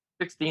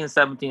 16,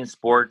 17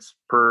 sports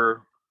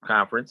per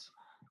conference.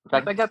 In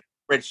fact, I got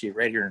the spreadsheet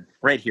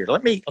right here.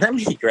 Let me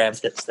grab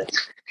this thing.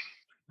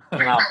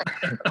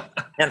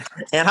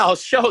 And I'll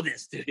show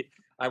this to you.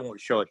 I won't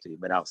show it to you,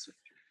 but I'll. So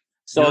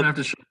you don't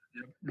have to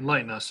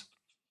enlighten us.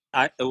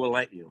 I will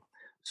let you.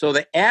 So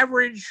the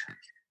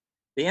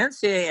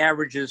NCAA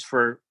averages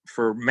for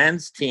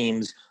men's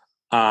teams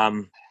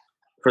for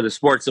the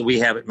sports that we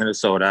have at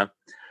Minnesota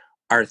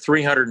are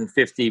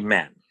 350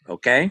 men.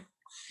 Okay.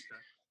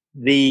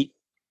 The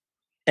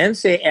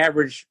NCAA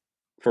average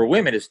for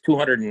women is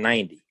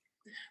 290.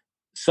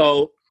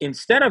 So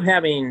instead of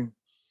having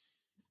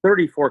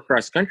 34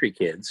 cross-country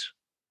kids,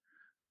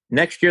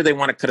 next year they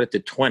want to cut it to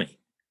 20.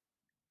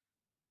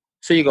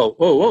 So you go,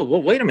 whoa,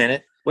 wait a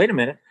minute.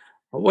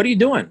 What are you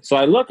doing? So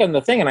I look on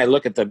the thing, and I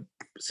look at the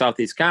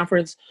Southeast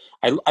Conference.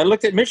 I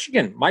looked at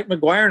Michigan. Mike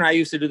McGuire and I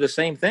used to do the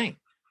same thing.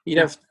 He'd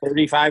have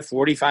 35,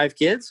 45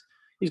 kids.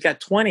 He's got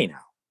 20 now.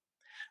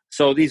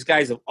 So these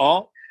guys have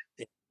all,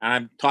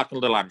 I'm talking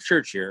a little out of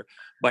church here,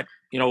 but,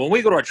 when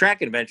we go to a track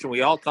convention,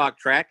 we all talk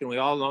track, and we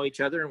all know each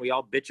other, and we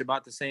all bitch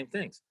about the same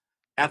things.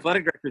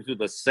 Athletic directors do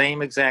the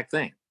same exact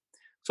thing.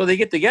 So they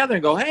get together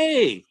and go,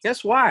 hey,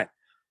 guess what?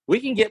 We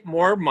can get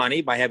more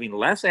money by having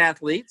less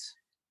athletes,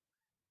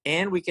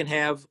 and we can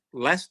have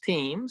less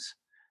teams,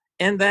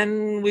 and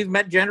then we've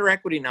met gender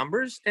equity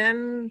numbers,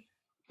 and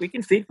we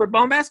can feed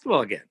football and basketball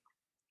again.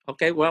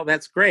 Okay, well,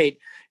 that's great,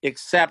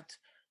 except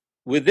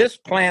with this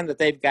plan that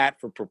they've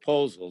got for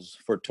proposals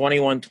for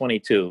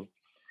 21-22,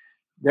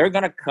 they're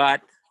going to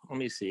cut, let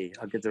me see,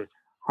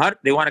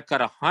 they want to cut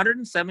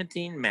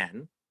 117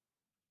 men,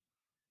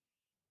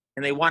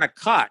 and they want to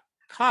cut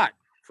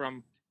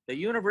from the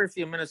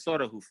University of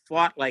Minnesota, who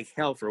fought like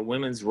hell for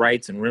women's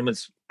rights and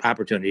women's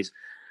opportunities.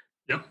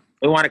 Yep.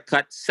 They want to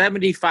cut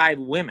 75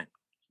 women.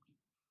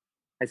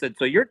 I said,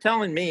 so you're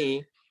telling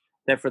me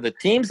that for the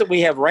teams that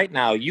we have right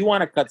now, you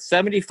want to cut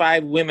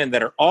 75 women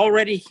that are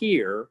already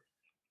here,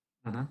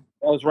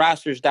 those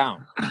rosters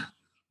down.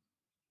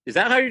 Is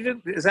that how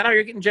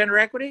you're getting gender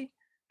equity?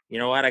 You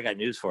know what? I got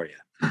news for you.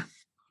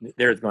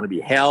 There's going to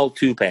be hell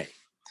to pay.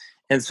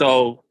 And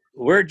so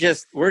we're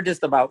just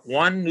about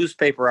one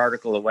newspaper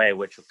article away,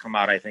 which will come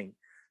out, I think,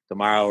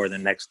 tomorrow or the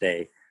next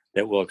day,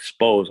 that will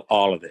expose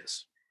all of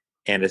this.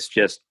 And it's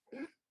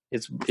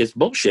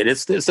bullshit.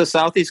 It's the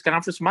Southeast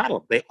Conference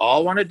model. They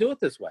all want to do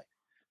it this way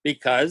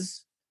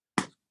because,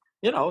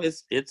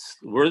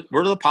 we're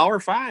the Power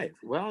Five.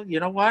 Well, you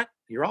know what?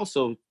 You're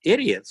also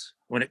idiots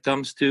when it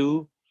comes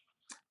to,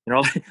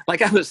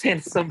 like I was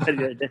saying to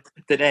somebody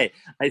today.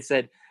 I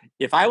said,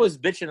 if I was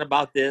bitching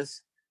about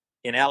this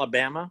in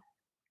Alabama,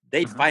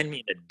 they'd find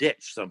me in a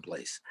ditch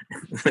someplace.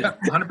 Yeah,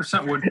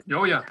 100% would.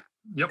 Oh yeah.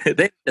 Yep.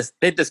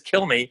 They'd just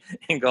kill me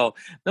and go,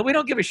 no, we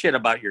don't give a shit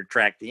about your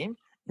track team.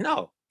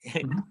 No,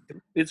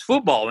 It's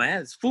football,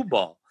 man. It's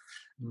football.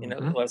 You know,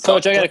 Mhm.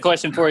 Coach, I got a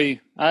question for you.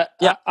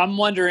 Yeah. I'm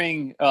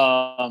wondering,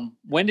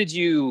 when do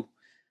you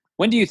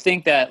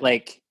think that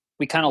like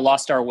we kind of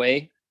lost our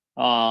way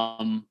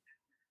in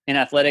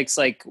athletics?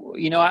 Like,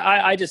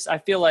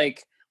 I feel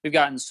like we've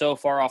gotten so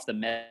far off the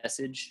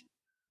message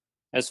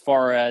as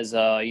far as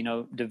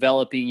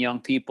developing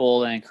young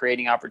people and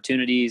creating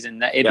opportunities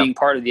and that it Yep. being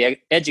part of the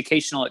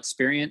educational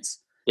experience.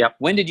 Yep.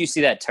 When did you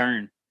see that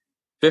turn?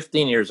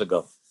 15 years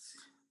ago.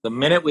 The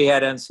minute we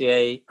had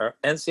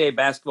NCAA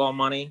basketball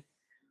money,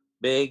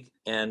 big,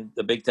 and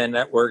the Big Ten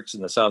networks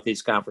and the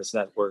Southeast Conference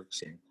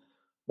networks, and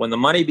when the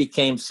money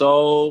became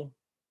so,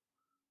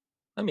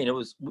 I mean,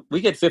 we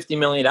get $50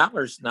 million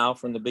now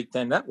from the Big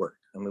Ten network.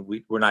 I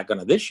mean, we're not going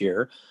to this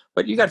year,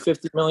 but you got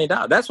 $50 million.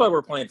 That's why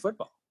we're playing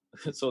football,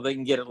 so they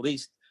can get at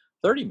least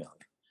 $30 million.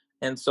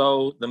 And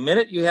so the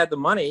minute you had the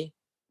money,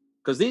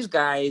 because these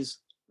guys,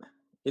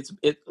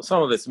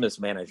 some of it's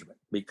mismanagement,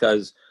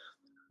 because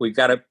we've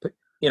got to,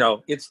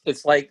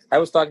 it's like I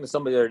was talking to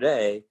somebody the other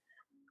day.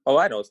 Oh,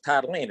 I know, it's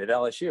Todd Lane at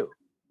LSU.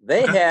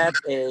 They had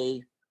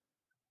a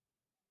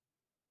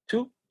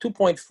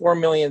 $2.4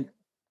 million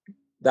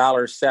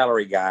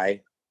salary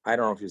guy. I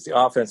don't know if he's the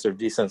offensive or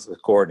defensive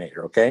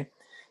coordinator. Okay,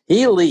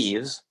 he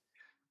leaves.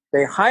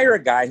 They hire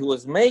a guy who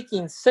was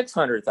making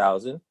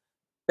 $600,000.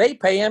 They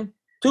pay him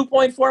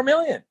 $2.4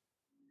 million.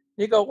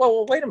 You go,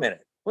 well, wait a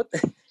minute.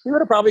 He would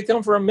have probably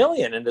come for $1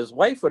 million, and his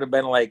wife would have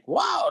been like,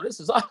 "Wow,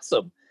 this is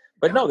awesome."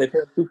 But no, they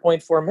paid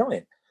 $2.4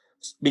 million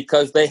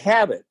because they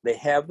have it. They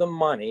have the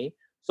money,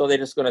 so they're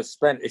just going to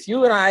spend. If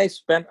you and I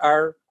spent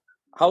our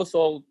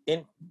household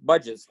in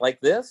budgets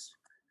like this,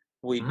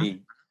 we'd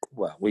be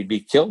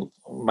killed.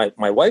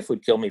 My wife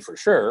would kill me for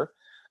sure.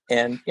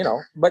 And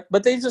but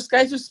guys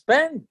just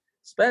spend.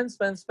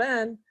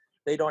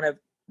 They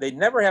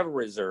never have a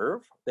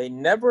reserve. They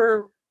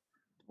don't.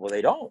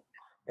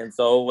 And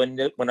so when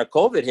a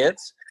COVID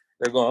hits,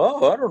 they're going,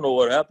 "Oh, I don't know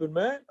what happened,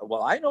 man."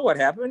 Well, I know what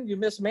happened. You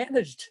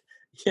mismanaged.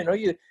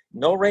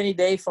 No rainy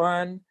day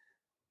fund,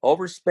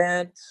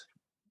 overspent.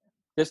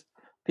 Just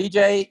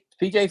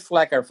PJ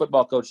Fleck, our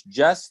football coach,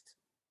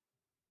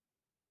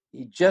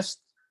 he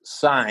just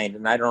signed,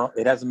 and I don't know,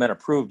 it hasn't been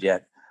approved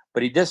yet,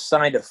 but he just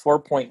signed a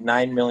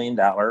 $4.9 million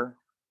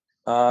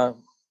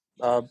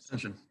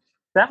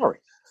salary.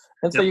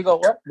 And so you go,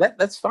 well,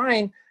 that's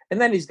fine. And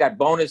then he's got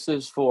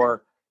bonuses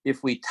for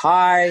if we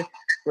tie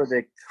for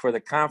the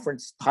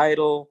conference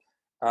title.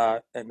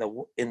 In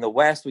the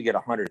West, we get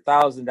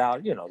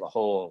 $100,000. The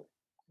whole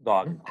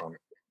dog. So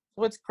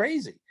it's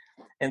crazy.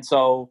 And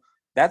so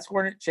that's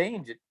when it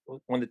changed.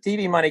 When the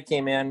TV money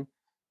came in,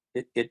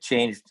 it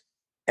changed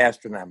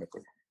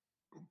astronomically.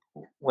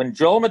 When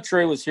Joel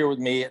Maturi was here with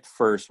me at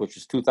first, which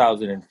was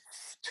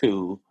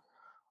 2002,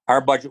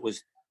 our budget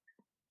was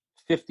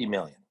 $50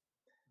 million.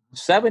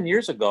 7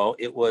 years ago,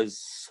 it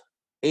was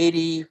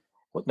 79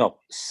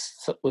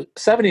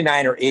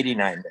 or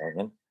 89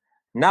 million.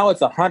 Now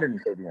it's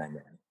 139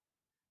 million.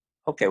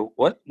 Okay,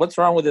 what's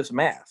wrong with this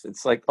math?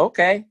 It's like,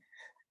 okay,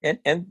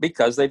 and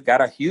because they've got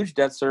a huge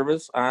debt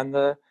service on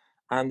the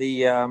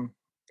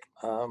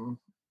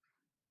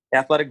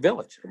Athletic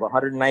Village of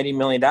 $190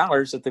 million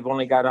that they've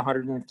only got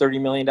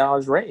 $130 million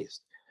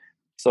raised.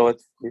 So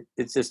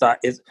it's just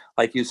it's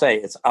like you say,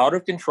 it's out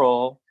of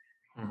control,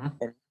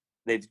 and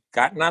they've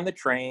gotten on the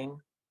train.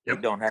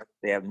 Yep.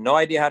 They have no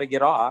idea how to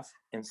get off,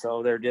 and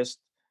so they're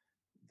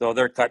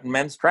cutting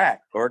men's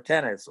track or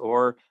tennis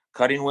or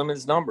cutting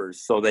women's numbers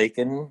so they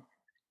can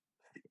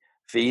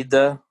feed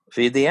the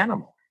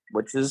animal,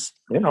 which is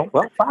well,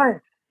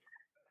 fine.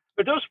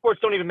 But those sports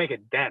don't even make a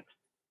dent,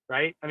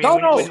 right? I mean,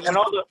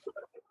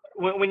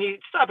 when you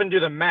stop and do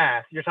the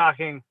math, you're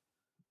talking.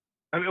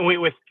 I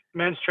mean, with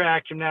men's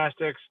track,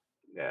 gymnastics,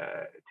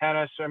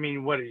 tennis. I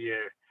mean, what are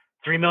you?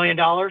 $3 million?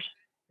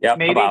 Yeah,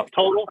 maybe about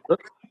total.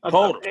 And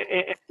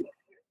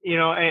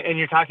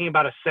you're talking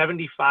about a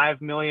 $75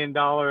 million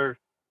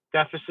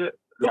deficit.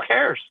 Who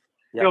cares?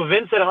 Yeah.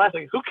 Vince said it last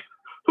week. Who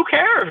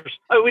cares?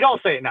 I mean, we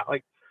don't say it now.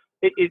 Like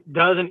it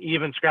doesn't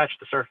even scratch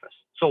the surface.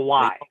 So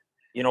why?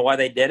 You know why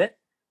they did it?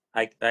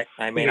 I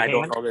mean, I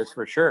don't know this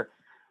for sure,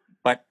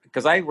 but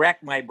because I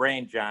racked my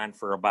brain, John,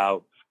 for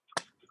about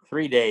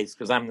 3 days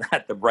because I'm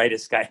not the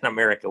brightest guy in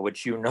America,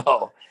 which you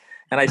know.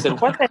 And I said,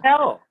 what the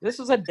hell?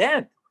 This is a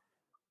dent.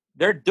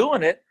 They're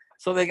doing it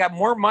so they got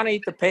more money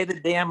to pay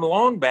the damn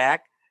loan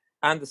back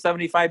on the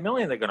 $75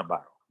 million they're going to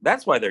borrow.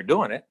 That's why they're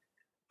doing it,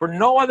 for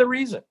no other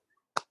reason.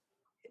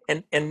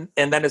 And then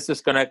it's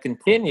just going to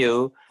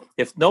continue.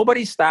 If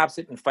nobody stops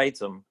it and fights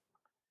them,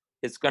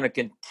 it's going to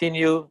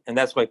continue. And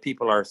that's why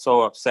people are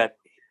so upset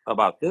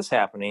about this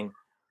happening,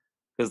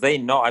 because they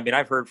know. I mean,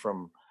 I've heard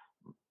from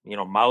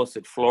Mouse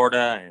at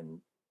Florida and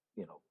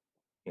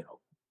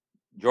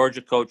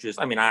Georgia coaches.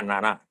 I mean, on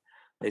and on.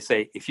 They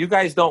say, if you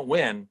guys don't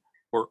win,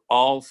 we're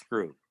all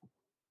screwed.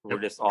 We're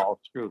just all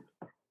screwed.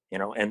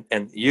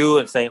 And you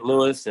and St.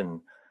 Louis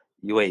and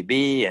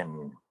UAB,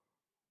 and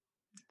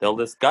they'll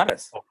just gut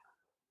us.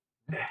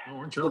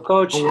 So,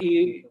 Coach,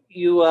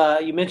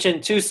 you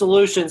mentioned two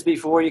solutions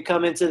before you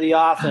come into the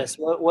office.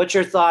 What's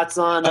your thoughts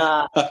on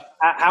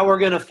how we're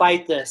going to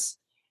fight this?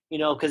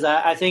 Because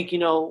I think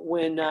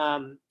when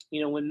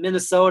when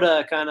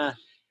Minnesota kind of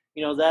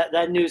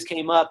that news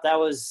came up, that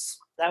was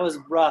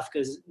rough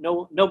because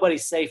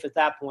nobody's safe at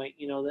that point.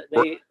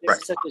 They're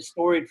such a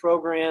storied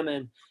program,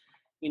 and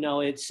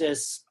it's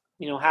just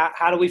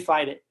how do we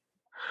fight it?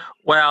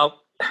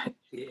 Well,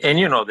 and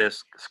you know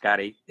this,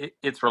 Scotty,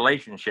 it's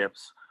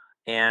relationships.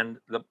 And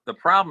the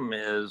problem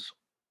is,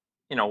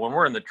 when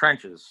we're in the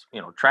trenches,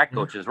 track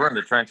coaches, we're in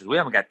the trenches. We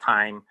haven't got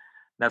time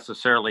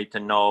necessarily to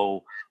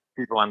know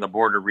people on the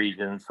border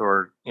regions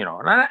or,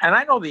 and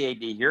I know the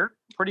AD here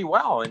pretty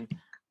well. And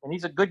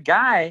he's a good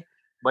guy,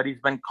 but he's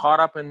been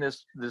caught up in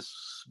this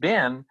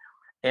spin.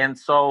 And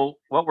so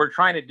what we're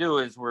trying to do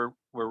is we're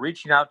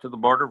reaching out to the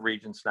border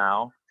regions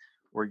now.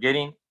 We're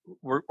the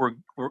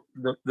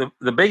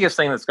biggest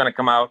thing that's going to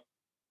come out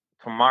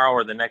tomorrow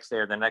or the next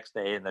day in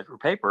the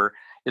paper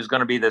is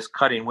going to be this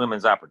cutting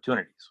women's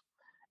opportunities.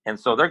 And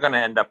so they're going to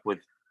end up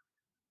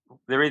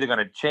they're either going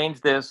to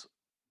change this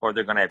or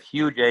they're going to have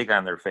huge egg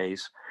on their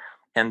face.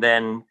 And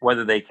then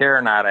whether they care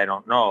or not, I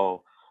don't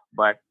know.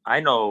 But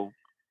I know,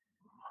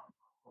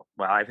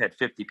 I've had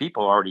 50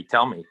 people already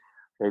tell me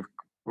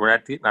we're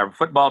at our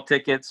football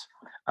tickets.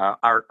 And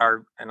I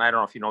don't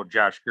know if you know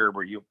Josh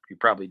Gerber, you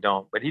probably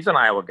don't, but he's an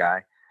Iowa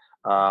guy.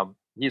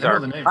 He's I know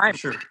the name for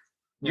sure.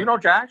 You know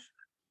Josh?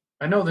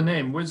 I know the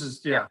name.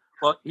 Yeah.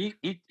 Well,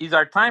 he's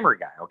our timer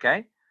guy.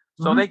 Okay,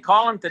 so they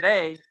call him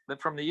today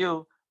from the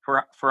U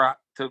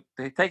to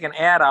take an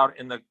ad out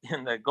in the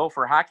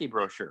Gopher Hockey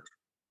brochure,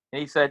 and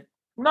he said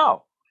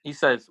no. He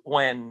says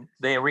when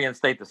they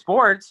reinstate the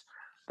sports,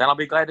 then I'll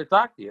be glad to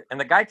talk to you. And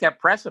the guy kept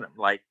pressing him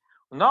like,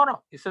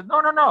 no. He said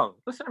no.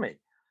 Listen to me.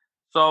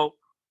 So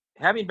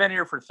having been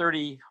here for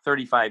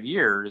 35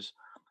 years,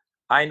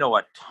 I know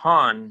a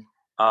ton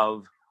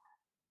of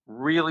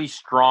really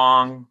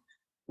strong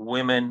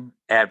women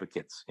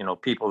advocates,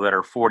 people that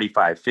are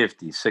 45,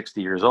 50,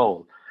 60 years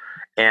old.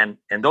 And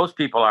those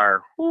people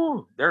are,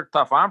 they're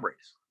tough hombres.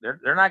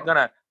 They're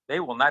not they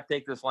will not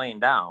take this laying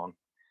down.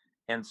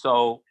 And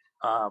so,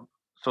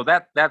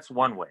 that's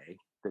one way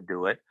to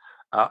do it.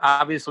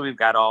 Obviously we've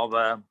got all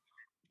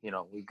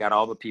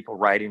the people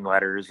writing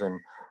letters and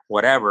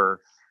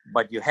whatever,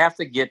 but you have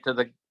to get to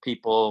the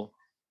people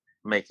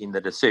making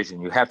the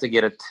decision. You have to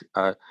get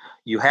a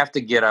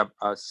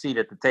seat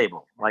at the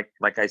table.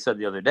 Like I said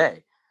the other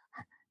day,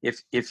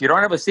 if you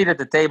don't have a seat at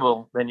the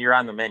table, then you're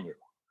on the menu.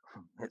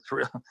 It's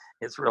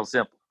real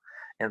simple.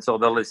 And so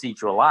they'll just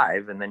eat you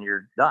alive and then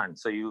you're done.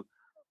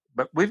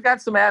 But we've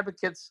got some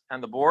advocates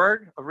on the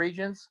board of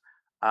regions.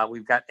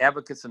 We've got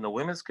advocates in the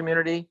women's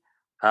community.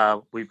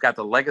 We've got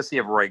the legacy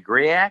of Roy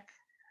Griak.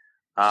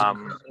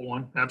 Incredible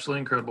one.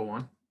 Absolutely incredible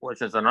one.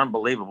 Which is an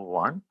unbelievable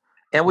one.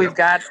 And we've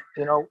got,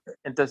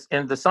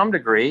 to some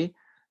degree,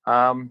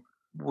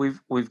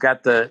 we've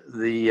got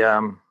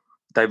the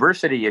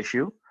diversity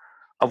issue,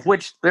 of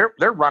which they're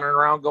running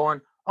around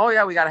going, oh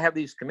yeah, we got to have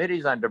these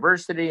committees on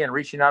diversity and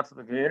reaching out to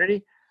the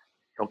community.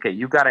 Okay,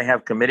 you've got to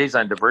have committees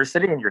on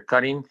diversity, and you're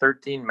cutting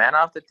 13 men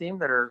off the team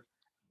that are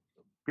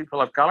people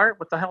of color.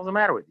 What the hell's the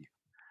matter with you?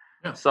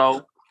 Yeah.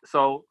 So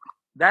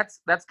that's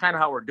kind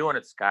of how we're doing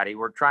it, Scotty.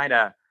 We're trying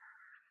to.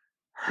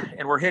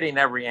 And we're hitting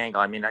every angle.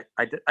 I mean,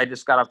 I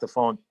just got off the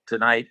phone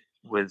tonight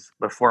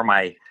before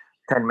my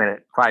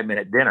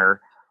 5-minute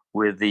dinner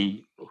with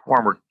the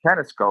former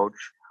tennis coach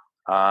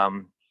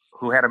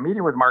who had a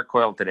meeting with Mark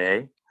Coyle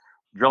today.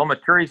 Joel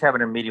Maturi's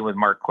having a meeting with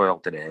Mark Coyle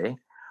today.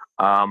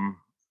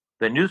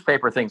 The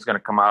newspaper thing's going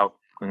to come out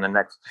in the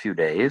next few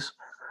days.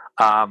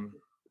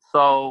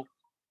 So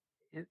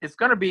it's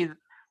going to be,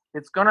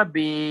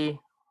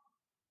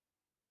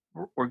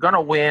 we're going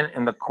to win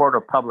in the court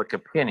of public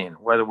opinion.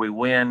 Whether we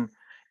win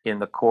in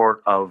the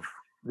court of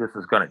this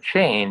is going to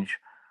change,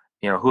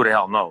 who the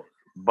hell knows?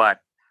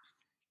 But,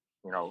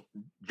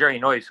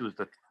 Jerry Noyce, who's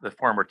the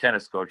former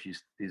tennis coach,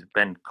 he's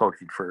been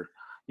coaching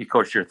he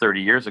coached here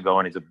 30 years ago,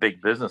 and he's a big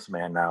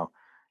businessman now.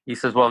 He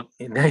says, well,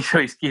 and then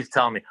he keeps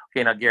telling me,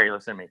 okay, now, Gary,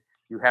 listen to me.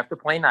 You have to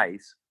play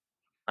nice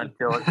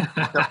until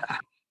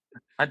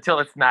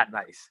it's not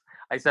nice.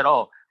 I said,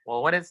 oh,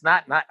 well, when it's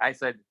not, I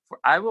said,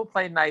 I will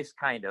play nice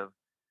kind of,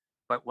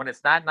 but when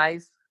it's not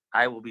nice,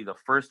 I will be the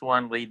first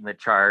one leading the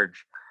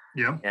charge.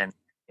 Yeah. And,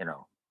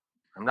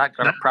 I'm not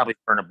going to probably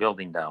burn a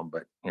building down,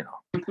 but,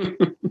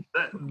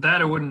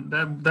 that I would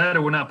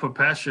not put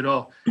past you at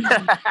all.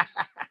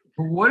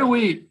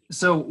 We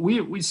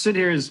sit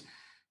here as,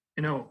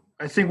 I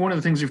think one of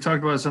the things we've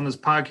talked about on this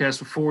podcast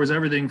before is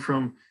everything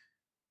from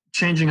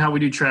changing how we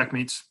do track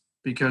meets,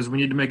 because we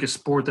need to make a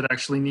sport that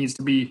actually needs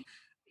to be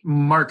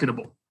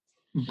marketable.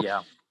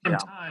 Yeah.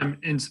 Time,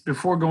 and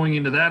before going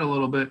into that a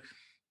little bit,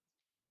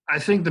 I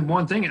think the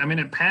one thing,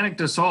 it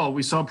panicked us all.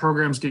 We saw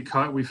programs get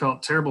cut. We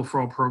felt terrible for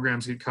all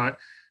programs get cut.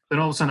 Then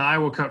all of a sudden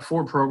Iowa cut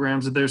 4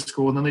 programs at their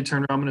school, and then they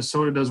turn around,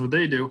 Minnesota does what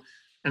they do.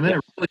 And then it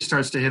really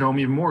starts to hit home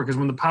even more, because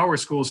when the power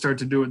schools start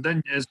to do it,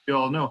 then as we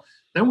all know,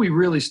 then we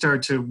really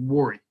start to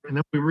worry. And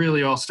then we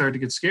really all start to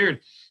get scared.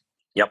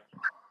 Yep.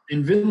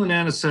 And Vin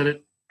Lanana said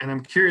it, and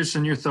I'm curious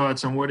in your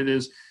thoughts on what it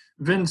is.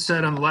 Vin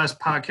said on the last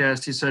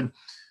podcast, he said,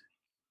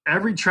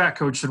 every track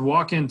coach should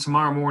walk in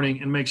tomorrow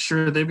morning and make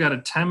sure they've got a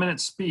 10-minute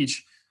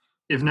speech,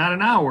 if not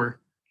an hour,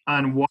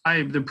 on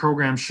why the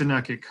program should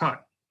not get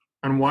cut,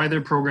 on why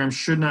their program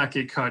should not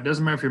get cut. It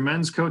doesn't matter if you're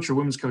men's coach or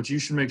women's coach, you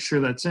should make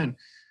sure that's in.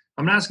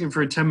 I'm not asking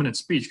for a 10-minute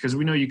speech because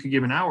we know you could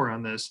give an hour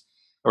on this.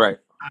 Right.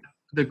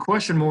 The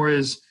question more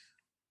is,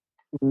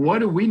 what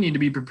do we need to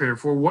be prepared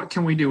for? What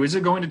can we do? Is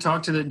it going to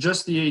talk to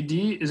just the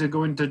AD? Is it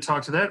going to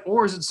talk to that?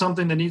 Or is it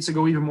something that needs to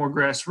go even more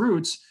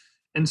grassroots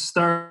and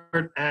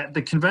start at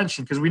the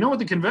convention? Because we know at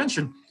the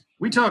convention,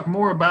 we talk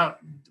more about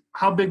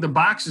how big the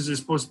boxes are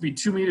supposed to be,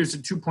 2 meters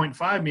to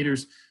 2.5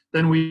 meters,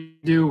 than we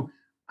do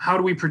how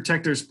do we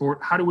protect our sport?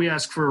 How do we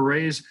ask for a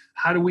raise?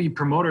 How do we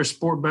promote our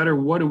sport better?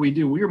 What do we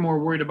do? We are more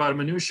worried about a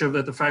minutia of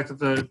that, the fact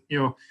that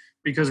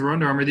because we're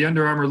Under Armour, the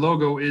Under Armour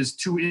logo is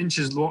 2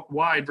 inches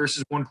wide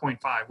versus 1.5,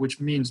 which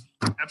means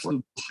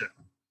absolute bullshit.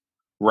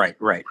 Right.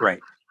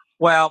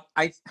 Well,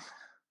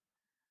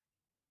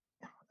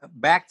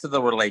 back to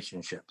the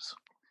relationships.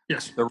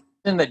 Yes. The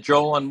reason that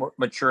Joel and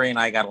Maturi and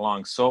I got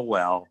along so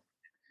well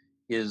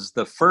is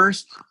the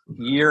first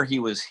year he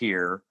was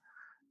here,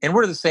 and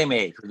we're the same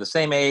age. We're the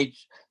same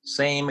age,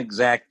 same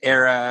exact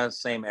era,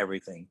 same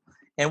everything.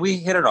 And we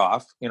hit it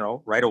off,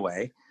 right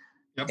away.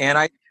 Yep.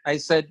 And I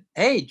said,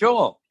 hey,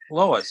 Joel,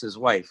 Lois, his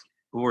wife,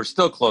 who we're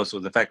still close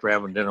with. In fact, we're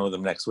having dinner with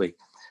him next week.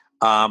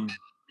 Why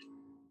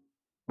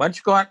don't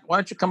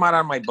you come out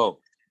on my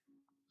boat?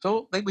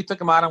 So we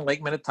took him out on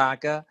Lake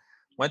Minnetonka,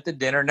 went to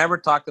dinner, never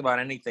talked about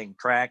anything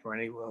track or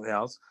anything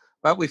else.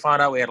 But we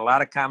found out we had a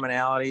lot of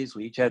commonalities.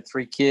 We each had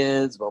 3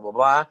 kids, blah, blah,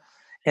 blah.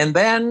 And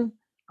then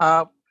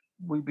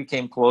we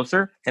became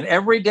closer. And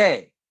every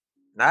day,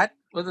 not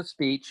with a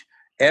speech,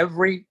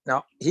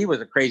 he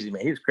was a crazy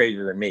man. He was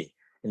crazier than me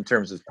in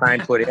terms of time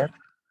put in.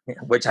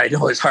 Which I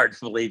know is hard to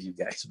believe, you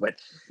guys, but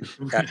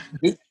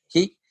he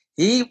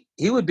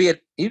would be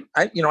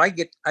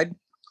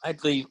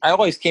I'd leave. I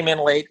always came in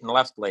late and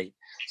left late,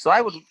 so I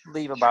would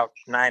leave about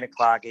 9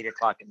 o'clock, 8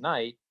 o'clock at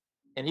night,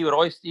 and he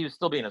would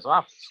still be in his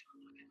office.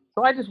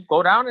 So I just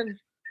go down and,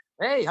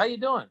 hey, how you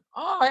doing?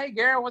 Oh, hey,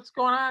 Garrett, what's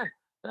going on?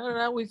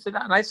 We sit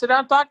down, and I sit down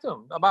and talk to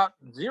him about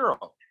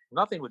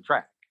nothing with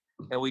track,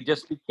 and we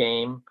just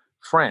became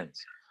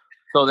friends.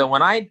 So then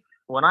when I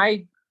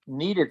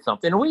needed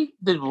something, we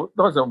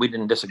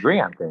didn't disagree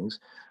on things,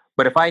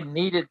 but if I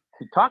needed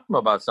to talk to him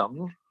about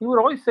something, he would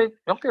always say,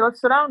 okay,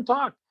 let's sit down and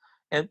talk.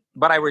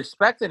 But I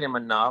respected him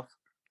enough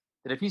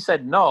that if he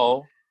said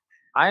no,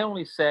 I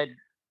only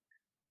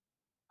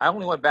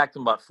went back to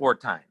him about 4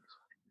 times.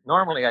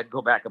 Normally I'd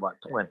go back about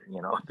 20,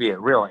 be a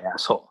real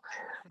asshole.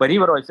 But he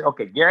would always say,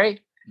 okay,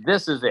 Gary,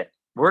 this is it.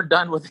 We're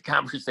done with the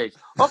conversation.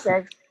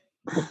 Okay.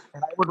 And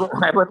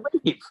I would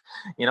leave,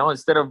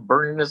 instead of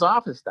burning his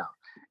office down.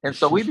 And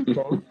so we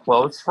became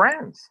close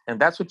friends. And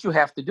that's what you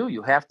have to do.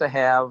 You have to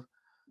have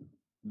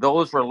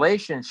those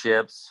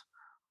relationships,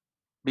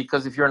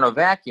 because if you're in a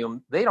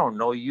vacuum, they don't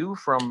know you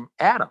from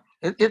Adam.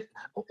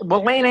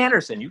 Well, Lane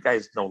Anderson, you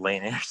guys know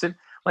Lane Anderson.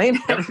 Lane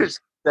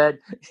Anderson said,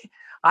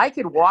 I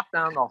could walk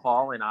down the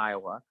hall in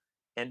Iowa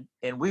and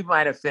we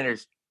might have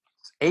finished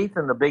 8th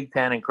in the Big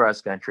Ten in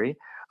cross country.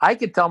 I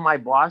could tell my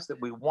boss that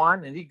we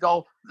won and he'd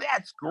go,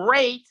 that's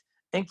great,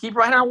 and keep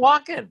right on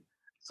walking.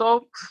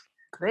 So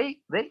in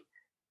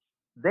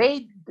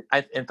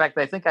fact,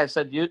 I think I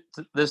said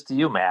this to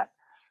you, Matt.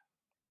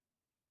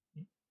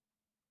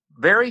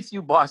 Very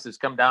few bosses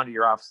come down to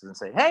your office and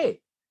say,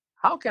 hey,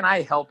 how can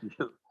I help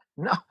you?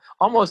 No,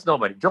 almost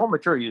nobody. Joel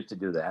Mature used to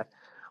do that.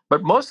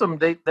 But most of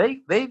them,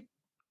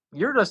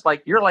 you're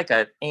like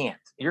an ant.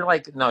 You're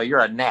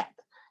a gnat.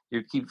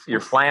 You're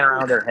flying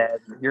around their head.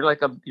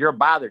 You're a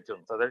bother to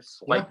them. So they're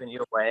swiping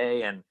you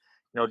away and,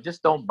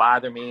 just don't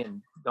bother me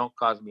and don't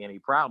cause me any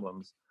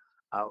problems.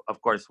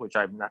 Of course, which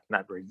I'm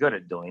not very good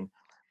at doing.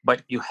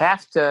 But you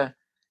have to,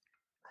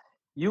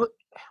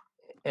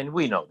 and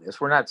we know this,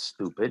 we're not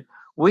stupid.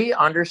 We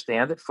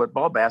understand that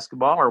football,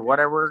 basketball, or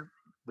whatever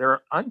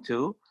they're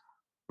unto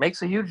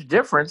makes a huge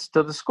difference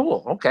to the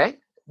school. Okay.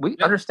 We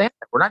understand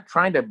that. We're not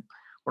trying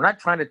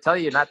to tell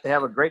you not to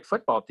have a great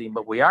football team,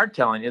 but we are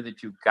telling you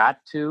that you've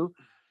got to.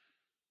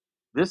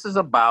 This is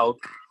about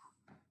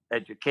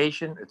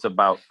education. It's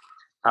about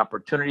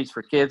opportunities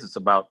for kids. It's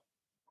about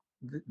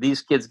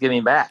these kids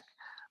giving back.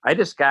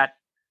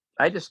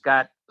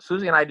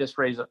 Susie and I just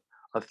raised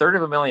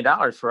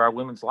 $350,000 for our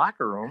women's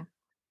locker room,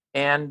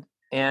 and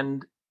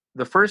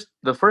the first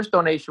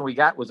donation we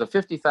got was a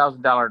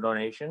 $50,000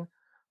 donation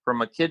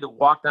from a kid that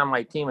walked on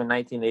my team in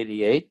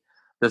 1988.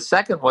 The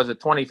second was a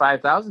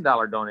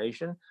 $25,000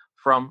 donation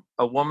from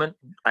a woman,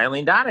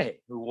 Eileen Donahue,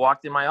 who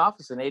walked in my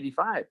office in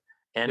 '85,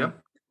 and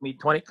me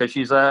 20 because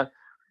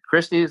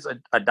Christy's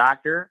a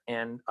doctor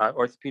and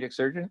orthopedic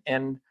surgeon,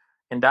 and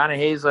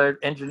Donahue's an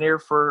engineer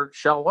for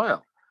Shell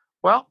Oil.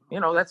 Well,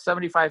 that's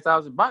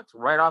 $75,000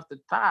 right off the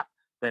top.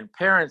 Then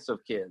parents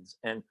of kids,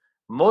 and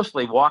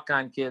mostly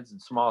walk-on kids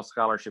and small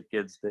scholarship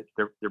kids that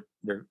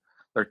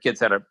their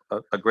kids had a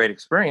great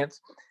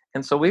experience.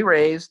 And so we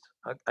raised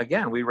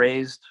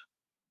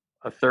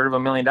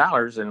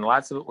 $250,000, and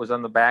lots of it was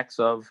on the backs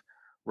of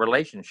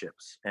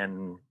relationships.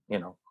 And,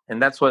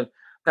 and that's what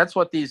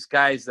these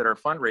guys that are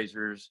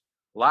fundraisers,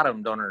 a lot of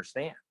them don't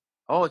understand.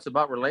 Oh, it's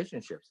about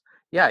relationships.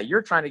 Yeah,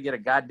 you're trying to get a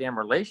goddamn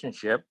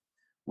relationship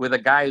with a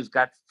guy who's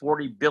got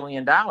 $40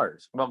 billion.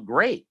 Well,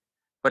 great.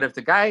 But if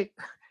the guy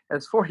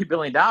has $40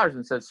 billion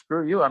and says,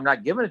 screw you, I'm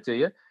not giving it to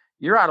you,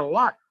 you're out of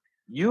luck.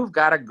 You've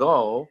got to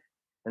go.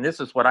 And this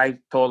is what I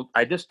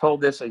just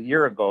told this a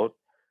year ago.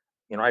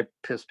 I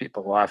piss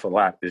people off a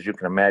lot, as you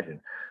can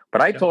imagine.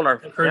 But I told our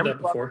I've heard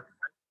that before.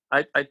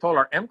 I told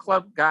our M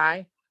Club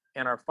guy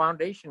and our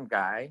foundation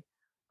guy,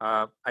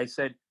 I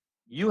said,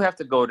 you have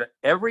to go to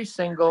every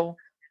single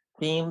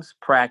team's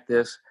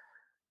practice,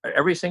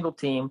 every single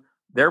team,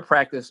 their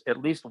practice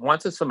at least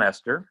once a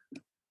semester.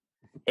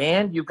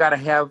 And you've got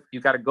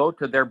to go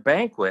to their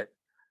banquet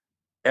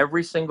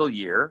every single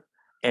year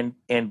and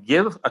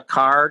give a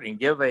card and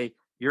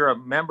you're a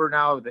member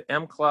now of the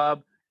M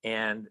Club.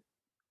 And,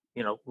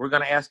 we're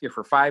going to ask you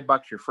for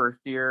 $5 your first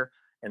year.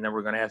 And then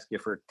we're going to ask you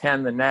for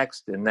 10 the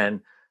next, and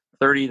then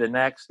 30 the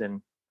next.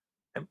 And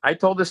I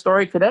told this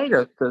story today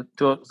to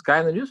a guy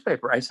in the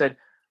newspaper. I said,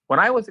 when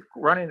I was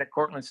running at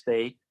Cortland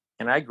State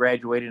and I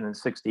graduated in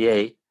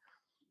 '68,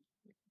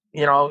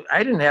 I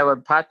didn't have a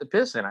pot to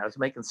piss in. I was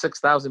making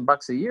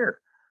 $6,000 a year,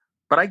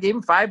 but I gave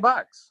him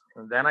 $5,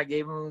 and then I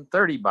gave him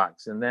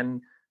 $30, and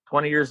then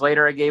 20 years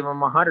later I gave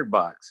him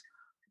 $100.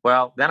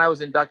 Well, then I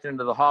was inducted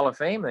into the Hall of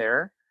Fame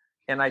there,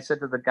 and I said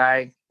to the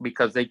guy,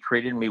 because they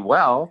treated me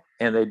well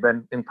and they'd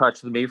been in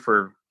touch with me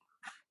for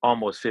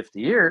almost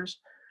 50 years,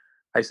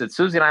 I said,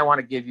 Susie and I want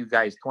to give you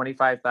guys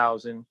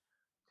 $25,000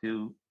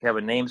 to have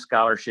a name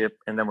scholarship,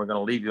 and then we're going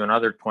to leave you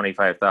another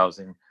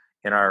 $25,000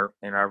 in our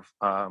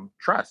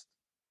trust.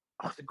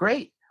 Oh,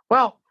 great.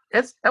 Well,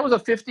 that was a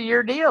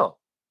 50-year deal.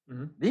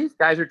 Mm-hmm. These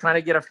guys are trying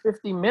to get a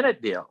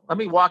 50-minute deal. Let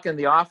me walk in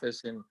the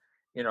office and,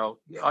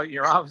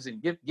 your office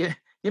and give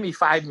me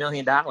 $5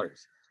 million.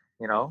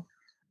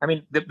 I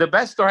mean, the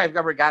best story I've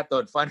ever got though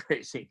at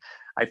fundraising,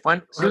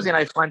 Susie and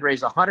I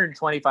fundraised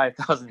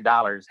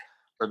 $125,000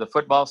 for the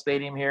football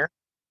stadium here,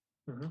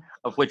 mm-hmm.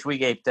 of which we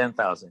gave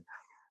 $10,000.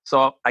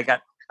 So I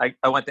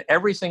went to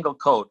every single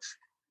coach,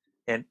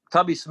 and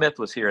Tubby Smith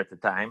was here at the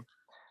time.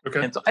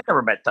 Okay. And so I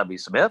never met Tubby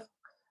Smith.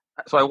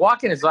 So I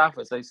walk in his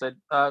office. I said,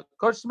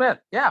 Coach Smith,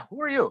 yeah,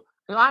 who are you?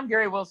 He said, I'm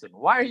Gary Wilson.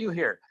 Why are you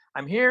here?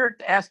 I'm here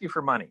to ask you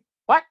for money.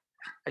 What?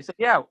 I said,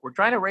 yeah, we're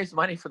trying to raise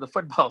money for the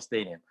football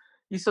stadium.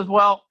 He says,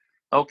 well,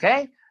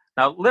 okay.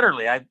 Now,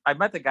 literally, I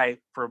met the guy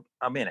for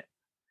a minute,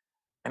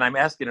 and I'm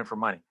asking him for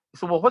money. He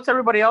said, well, what's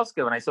everybody else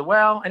giving? I said,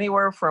 well,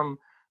 anywhere from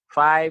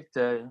 $5,000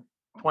 to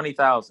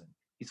 $20,000.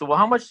 He said, well,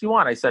 how much do you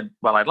want? I said,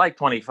 well, I'd like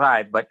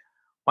 25, but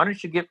why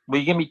don't will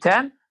you give me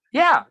 10?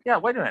 Yeah,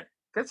 wait a minute.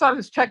 Gets out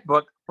his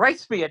checkbook,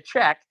 writes me a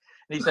check,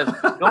 and he says,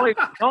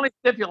 the only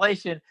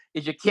stipulation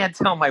is you can't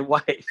tell my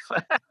wife.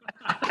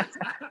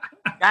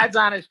 God's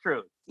honest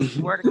truth.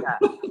 Swear to God.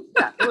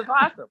 Yeah, it was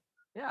awesome.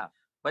 Yeah.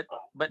 But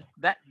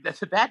that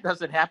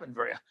doesn't happen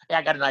very. Hey,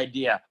 I got an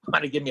idea.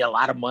 Want to give me a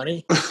lot of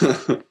money?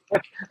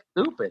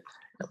 Stupid.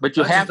 But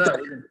you have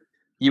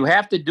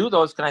to do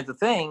those kinds of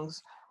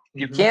things.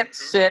 You mm-hmm. can't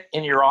sit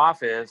in your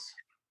office.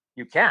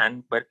 You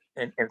can, but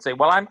and say,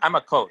 well, I'm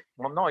a coach.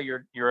 Well, no,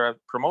 you're a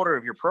promoter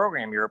of your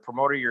program. You're a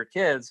promoter of your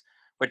kids,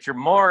 but you're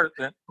more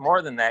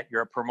than that.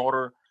 You're a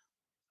promoter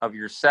of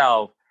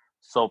yourself,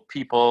 so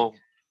people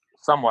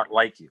somewhat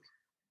like you.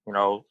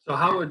 So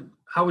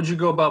how would you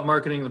go about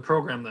marketing the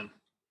program then?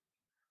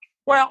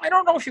 Well, I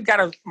don't know if you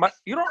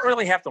don't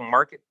really have to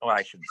market. Well,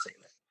 I shouldn't say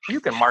that. You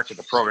can market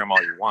the program all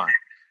you want,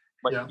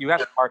 but you have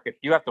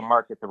to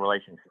market the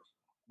relationship.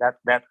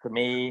 That to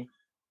me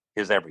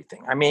is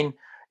everything. I mean,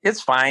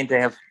 it's fine to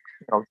have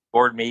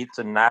board meets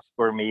and not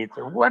board meets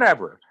or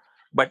whatever,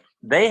 but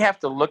they have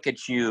to look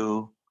at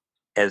you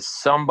as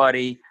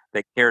somebody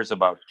that cares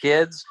about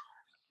kids,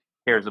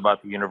 cares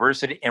about the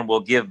university, and will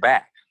give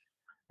back.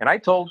 And I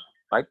told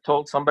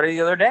somebody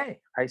the other day,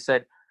 I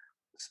said,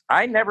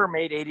 I never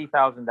made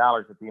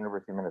 $80,000 at the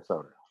University of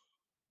Minnesota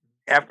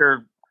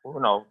after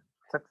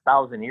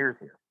 6,000 years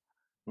here.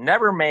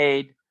 Never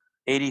made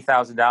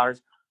 $80,000.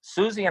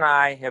 Susie and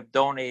I have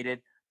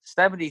donated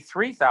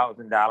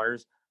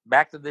 $73,000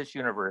 back to this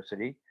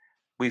university.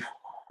 We've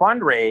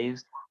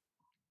fundraised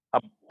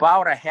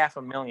about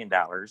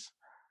 $500,000,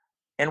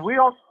 and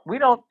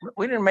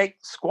we didn't make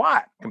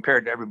squat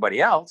compared to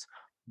everybody else,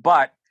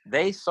 but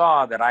they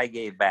saw that I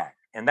gave back,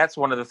 and that's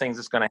one of the things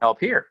that's going to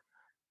help here.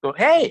 So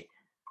hey,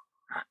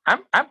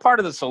 I'm part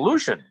of the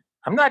solution.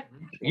 I'm not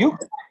you.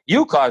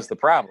 You caused the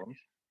problem.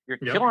 You're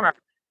killing our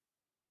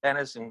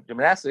tennis and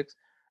gymnastics,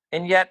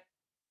 and yet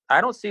I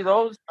don't see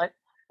those.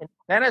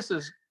 Tennis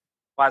is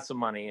lots of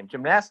money, and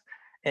gymnastics,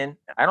 and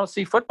I don't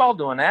see football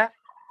doing that.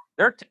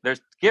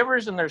 There's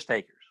givers and there's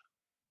takers.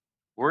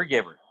 We're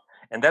givers,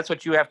 and that's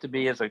what you have to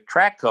be as a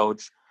track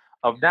coach.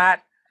 Of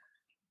not,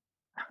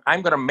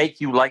 I'm going to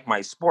make you like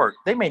my sport.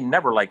 They may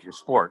never like your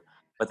sport,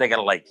 but they got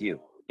to like you.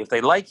 If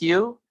they like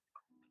you.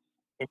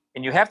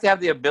 And you have to have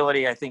the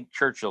ability, I think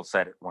Churchill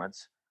said it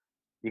once,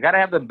 You got to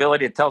have the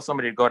ability to tell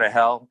somebody to go to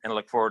hell and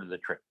look forward to the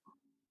trip.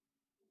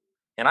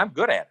 And I'm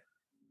good at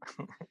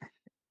it.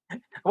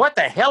 What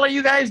the hell are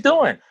you guys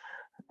doing?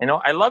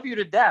 I love you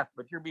to death,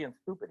 but you're being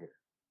stupid here.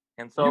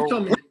 And so You've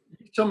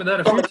told me that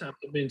a few times,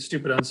 being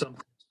stupid on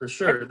something, for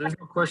sure. There's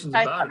no questions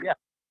about it.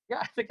 Yeah,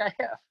 I think I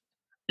have.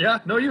 Yeah,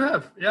 no, you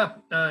have. Yeah,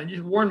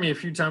 you warned me a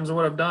few times of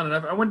what I've done,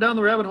 and I went down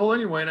the rabbit hole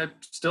anyway, and I'm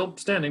still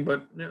standing.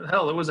 But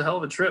hell, it was a hell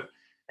of a trip.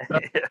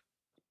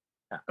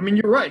 I mean,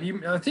 you're right.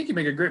 I think you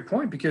make a great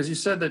point, because you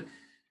said that,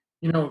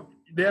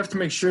 they have to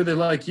make sure they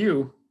like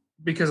you,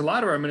 because a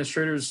lot of our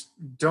administrators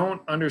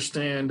don't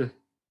understand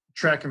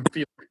track and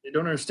field. They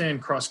don't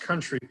understand cross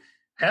country.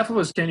 Half of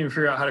us can't even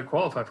figure out how to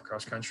qualify for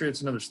cross country.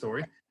 It's another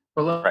story.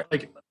 But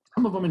like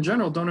some of them in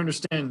general don't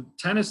understand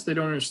tennis. They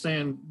don't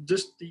understand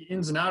just the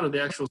ins and out of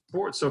the actual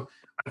sport. So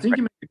I think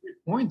you make a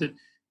great point that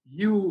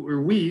you,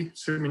 or we,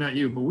 certainly not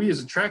you, but we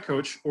as a track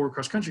coach or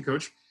cross country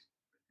coach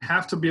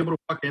have to be able to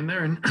walk in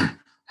there and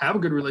have a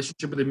good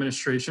relationship with the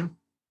administration,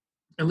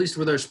 at least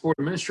with our sport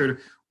administrator,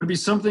 would be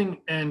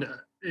something. And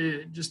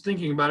just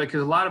thinking about it,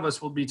 because a lot of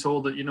us will be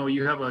told that,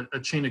 you have a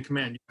chain of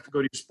command. You have to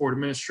go to your sport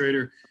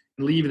administrator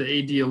and leave the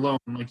AD alone.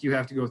 Like, you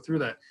have to go through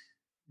that.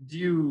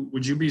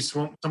 Would you be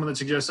someone that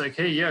suggests, like,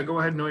 hey, yeah, go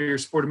ahead and know your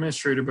sport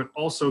administrator, but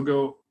also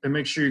go and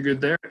make sure you're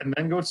good there, and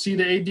then go see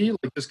the AD?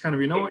 Like, just kind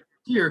of, what,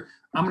 here,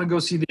 I'm going to go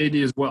see the AD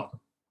as well.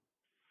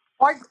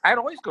 Well, I'd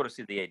always go to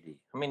see the AD.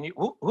 I mean,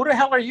 who the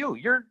hell are you?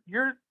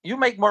 You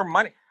make more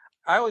money.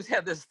 I always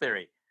had this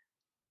theory.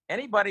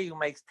 Anybody who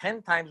makes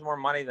 10 times more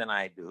money than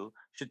I do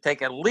should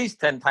take at least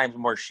 10 times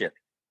more shit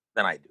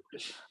than I do.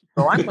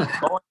 So I'm going,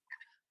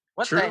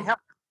 what True. the hell?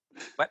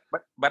 But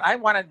I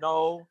want to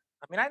know.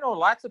 I mean, I know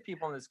lots of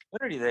people in this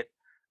community that,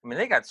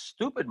 they got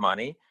stupid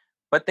money,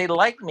 but they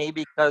like me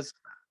because,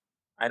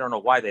 I don't know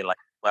why they like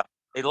me. Well,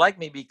 they like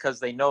me because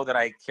they know that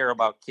I care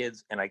about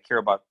kids and I care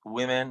about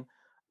women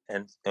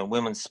and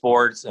women's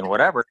sports and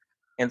whatever.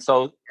 And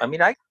so,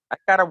 I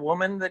got a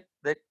woman that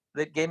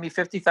gave me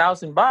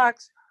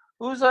 $50,000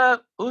 who's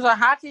a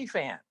hockey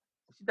fan.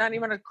 She's not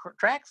even a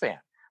track fan,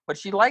 but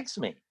she likes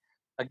me.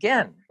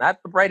 Again,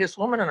 not the brightest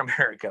woman in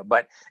America,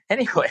 but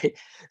anyway,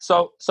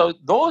 so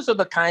those are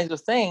the kinds of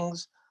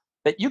things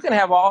that you can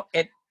have all.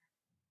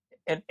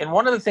 And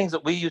one of the things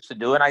that we used to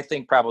do, and I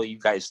think probably you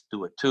guys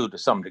do it too to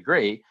some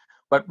degree,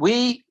 but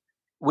we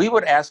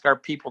would ask our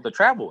people to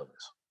travel with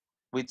us.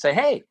 We'd say,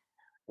 hey,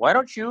 why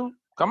don't you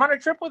come on a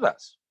trip with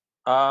us,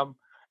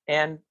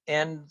 and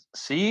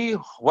see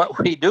what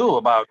we do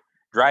about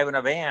driving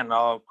a van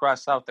all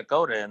across South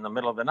Dakota in the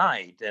middle of the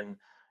night. And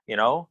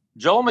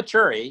Joel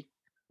Maturi,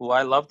 who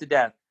I love to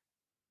death,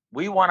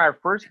 we won our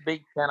first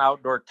Big Ten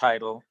outdoor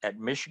title at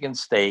Michigan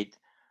State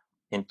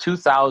in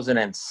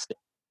 2006.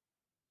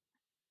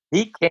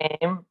 He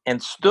came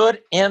and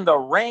stood in the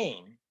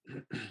rain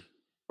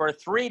for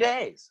 3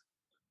 days.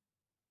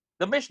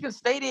 The Michigan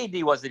State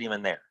AD wasn't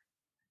even there.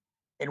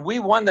 And we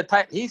won the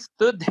title. He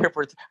stood there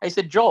I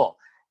said, Joel,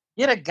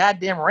 get a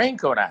goddamn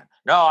raincoat on.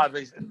 No, I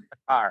was in the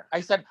car.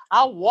 I said,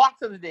 I'll walk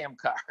to the damn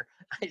car.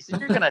 I said,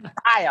 you're going to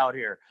die out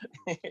here.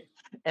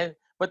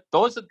 But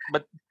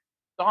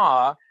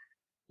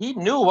he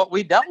knew what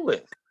we dealt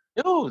with.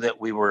 He knew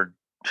that we were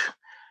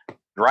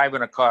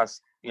driving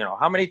across,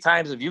 how many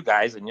times have you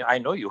guys, and I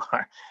know you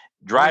are,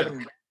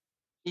 driving,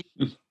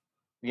 till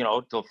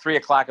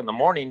 3:00 in the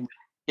morning,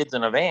 kids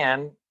in a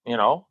van,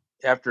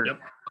 after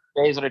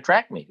days at a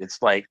track meet. It's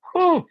like,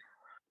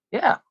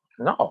 yeah,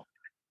 no.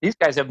 These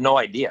guys have no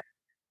idea.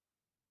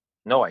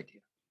 No idea.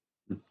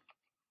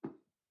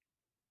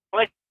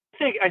 Well,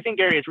 I think,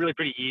 Gary, it's really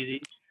pretty easy.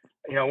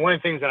 One of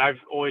the things that I've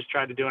always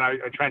tried to do, and I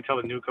try and tell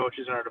the new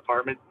coaches in our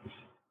department,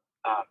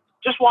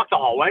 just walk the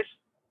hallways.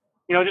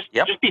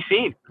 Just be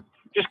seen.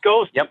 Just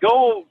go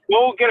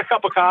get a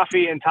cup of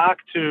coffee and talk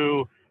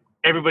to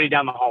everybody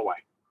down the hallway.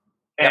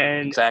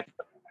 And exactly.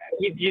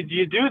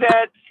 You do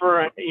that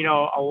for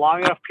a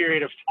long enough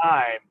period of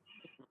time,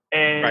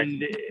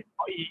 and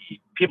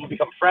people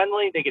become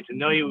friendly. They get to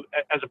know you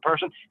as a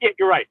person. Yeah,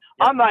 you're right.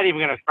 Yep. I'm not even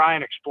going to try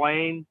and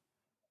explain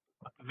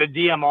the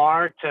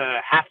DMR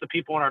to half the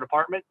people in our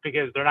department,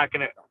 because they're not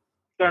going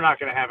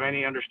to have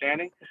any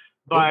understanding,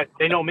 but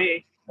they know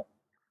me,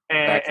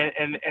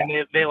 and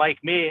they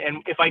like me.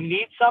 And if I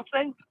need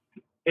something,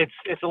 it's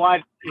a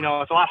lot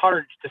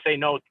harder to say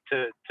no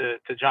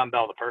to John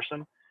Bell, the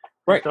person.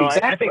 Right. So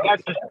exactly. I think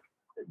that's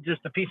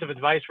just a piece of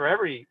advice for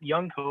every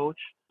young coach.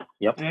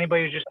 Yep. And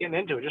anybody who's just getting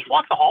into it. Just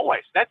walk the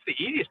hallways. That's the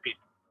easiest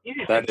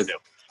thing to do.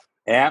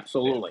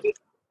 Absolutely.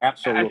 I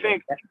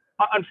think,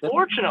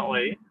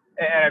 unfortunately,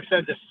 and I've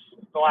said this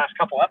the last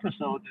couple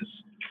episodes, is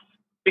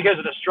because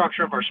of the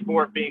structure of our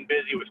sport being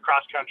busy with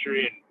cross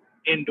country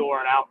and indoor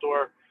and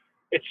outdoor,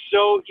 it's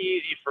so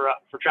easy for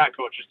track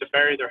coaches to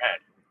bury their head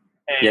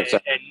and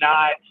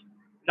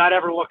not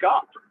ever look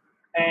up.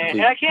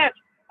 And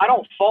I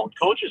don't fault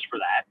coaches for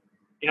that.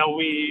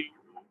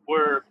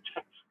 We're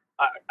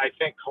I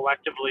think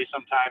collectively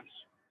sometimes,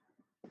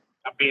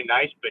 I'm being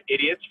nice, but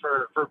idiots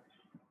for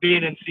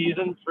being in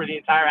season for the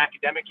entire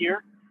academic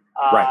year.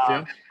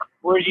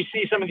 where you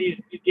see some of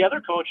the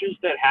other coaches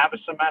that have a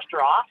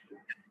semester off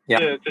Yeah.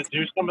 to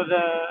do some of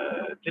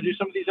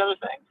these other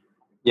things.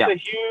 Yeah.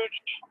 It's a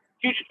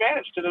huge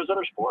advantage to those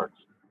other sports.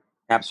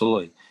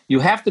 Absolutely. You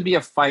have to be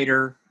a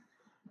fighter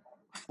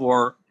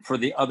for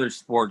the other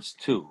sports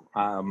too.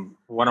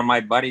 One of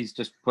my buddies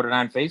just put it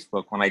on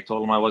Facebook when I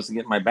told him I wasn't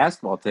getting my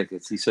basketball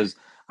tickets. He says,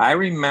 I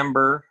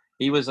remember,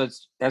 he was a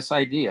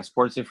SID, a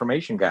sports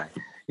information guy.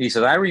 He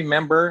said, I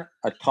remember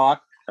a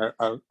talk,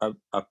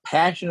 a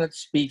passionate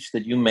speech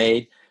that you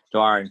made to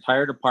our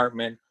entire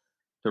department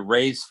to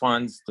raise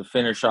funds to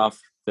finish off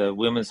the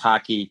women's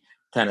hockey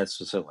tennis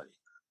facility.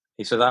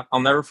 He said, I'll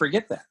never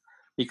forget that,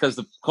 because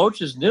the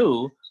coaches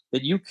knew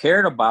that you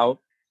cared about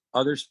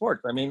other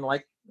sports. I mean,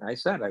 like I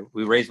said,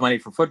 we raised money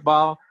for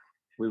football.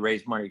 We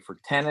raised money for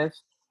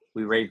tennis.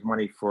 We raised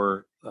money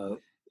for the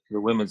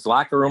women's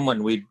locker room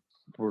when we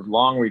were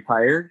long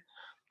retired.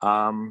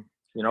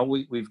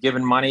 We've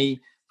given money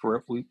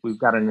for, we've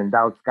got an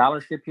endowed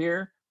scholarship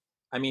here.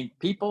 I mean,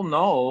 people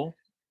know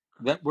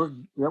that we're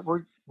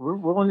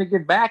willing to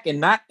give back,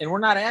 and we're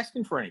not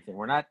asking for anything.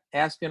 We're not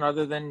asking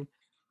other than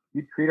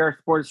you treat our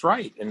sports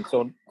right. And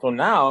so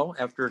now,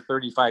 after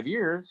 35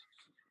 years,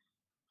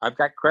 I've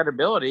got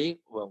credibility,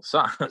 well,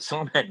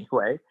 some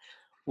anyway,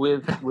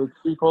 with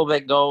people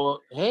that go,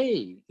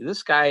 hey,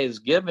 this guy is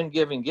giving.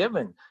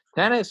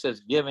 Tennis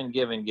is giving.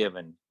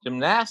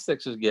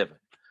 Gymnastics is giving.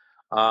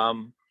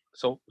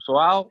 So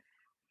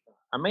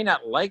I may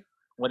not like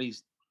what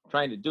he's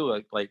trying to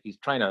do, like he's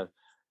trying to,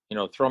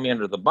 throw me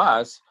under the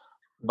bus,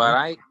 but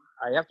I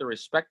have to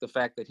respect the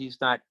fact that he's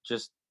not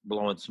just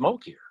blowing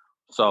smoke here.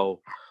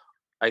 So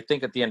I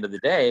think at the end of the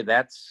day,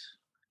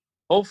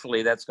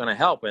 hopefully that's going to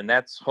help, and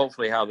that's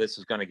hopefully how this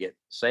is going to get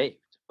saved.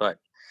 But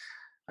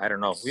I don't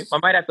know. I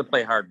might have to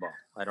play hardball.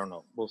 I don't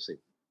know. We'll see.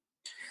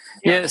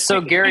 Yeah. So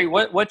Gary,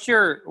 what's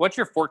your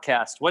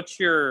forecast?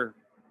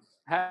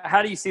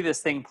 How do you see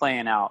this thing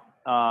playing out?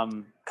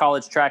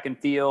 College track and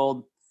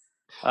field,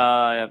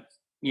 Power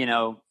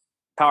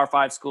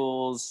 5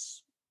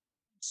 schools,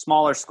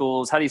 smaller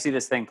schools. How do you see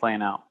this thing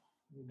playing out?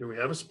 Do we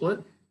have a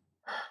split?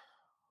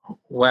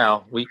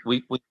 Well, we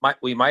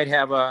might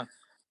have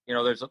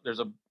there's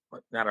a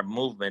not a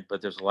movement,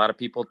 but there's a lot of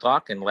people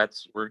talking.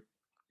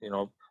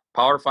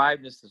 Power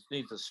 5 just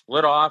needs to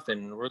split off,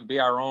 and we'll be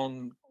our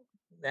own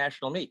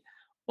national meet.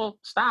 Well,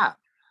 stop.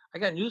 I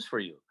got news for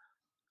you.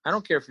 I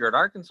don't care if you're at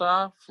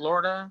Arkansas,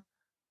 Florida,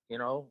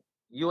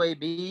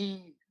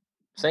 UAB,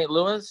 St.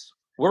 Louis.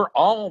 We're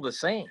all the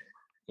same.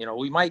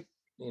 We might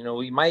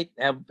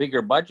have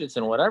bigger budgets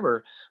and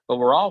whatever, but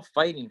we're all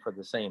fighting for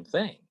the same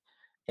thing.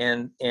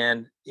 And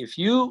if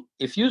you,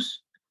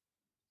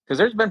 because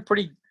there's been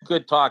pretty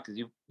good talk, as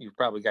you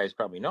guys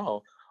probably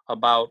know,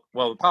 about,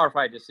 well, the Power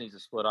 5 just needs to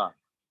split off.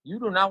 You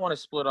do not want to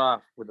split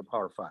off with the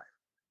Power 5,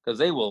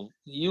 because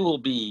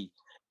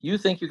you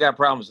think you got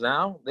problems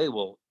now, they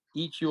will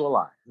eat you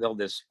alive. They'll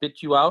just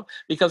spit you out,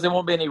 because there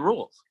won't be any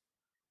rules.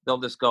 They'll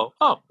just go,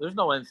 oh, there's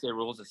no NCAA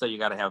rules that say you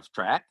got to have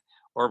track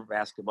or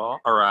basketball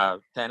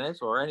or tennis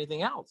or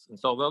anything else. And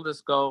so they'll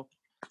just go,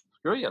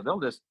 screw you.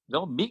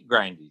 They'll meat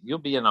grind you. You'll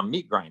be in a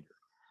meat grinder,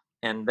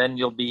 and then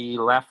you'll be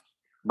left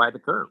by the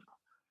curb.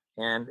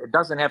 And it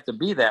doesn't have to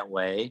be that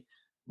way,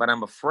 but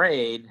I'm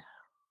afraid.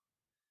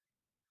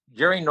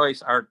 Jerry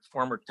Noyce, our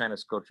former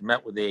tennis coach,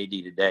 met with the AD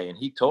today, and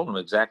he told him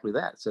exactly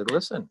that. Said,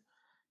 listen,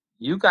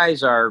 you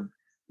guys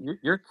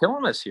you're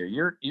killing us here.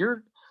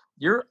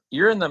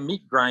 You're in the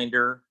meat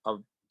grinder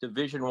of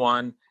Division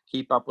I,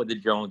 keep up with the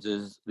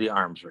Joneses, the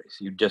arms race.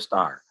 You just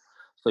are.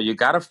 So you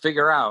got to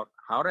figure out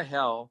how the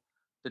hell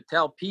to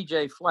tell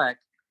PJ Fleck,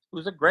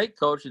 who's a great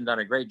coach and done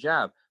a great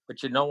job,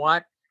 but you know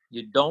what?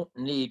 You don't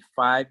need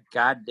 5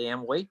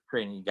 goddamn weight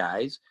training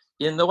guys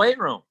in the weight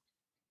room.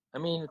 I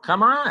mean,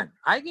 come on.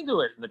 I can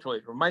do it in the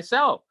weight room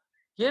myself.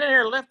 Get in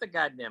there, lift the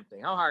goddamn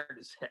thing. How hard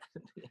is that?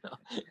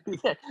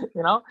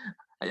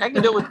 I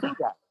can do it with 2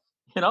 guys.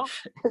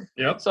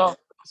 Yep.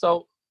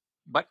 So,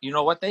 but you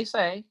know what they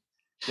say?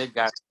 They've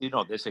got, they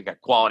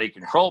got quality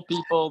control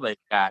people. They've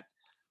got,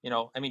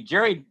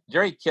 Jerry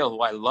Kill,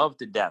 who I love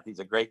to death. He's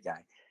a great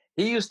guy.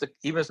 He was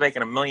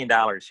making $1 million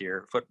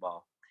here at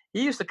football.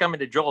 He used to come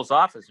into Joel's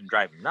office and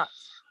drive him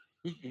nuts.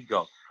 He'd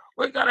go,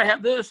 we got to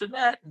have this and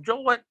that. And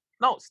Joel went,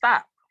 no,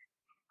 stop.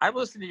 I've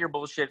listened to your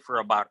bullshit for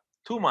about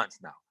 2 months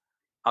now.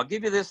 I'll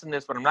give you this and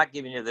this, but I'm not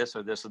giving you this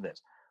or this and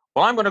this.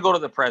 Well, I'm going to go to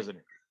the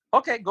president.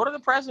 Okay, go to the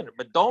president,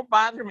 but don't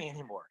bother me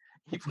anymore.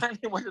 He finally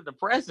went to the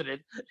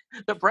president.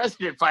 The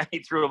president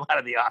finally threw him out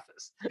of the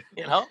office,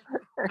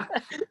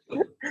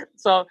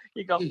 So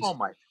you go, oh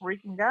my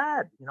freaking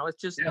God.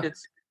 It's just,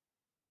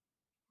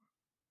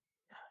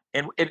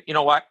 and you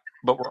know what?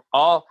 But we're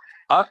all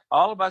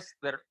of us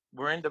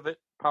we're into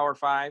Power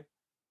 5,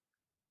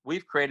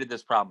 we've created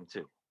this problem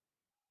too.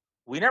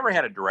 We never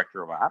had a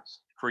director of ops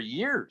for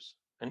years.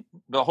 And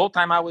the whole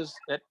time I was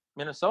at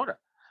Minnesota,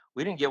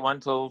 we didn't get one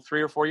until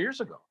 3 or 4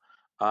 years ago.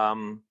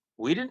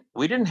 We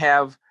didn't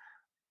have,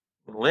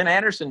 Lynn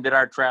Anderson did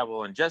our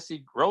travel, and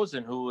Jesse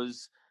Rosen, who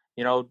was,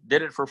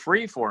 did it for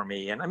free for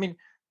me. And I mean,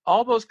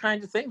 all those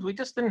kinds of things. We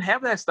just didn't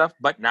have that stuff,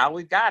 but now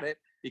we've got it.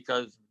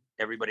 because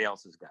everybody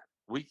else has got it.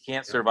 We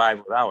can't survive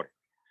without it.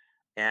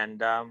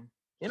 And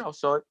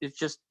so it's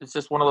just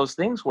one of those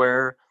things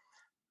where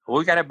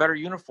we got to have better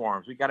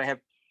uniforms. We got to have,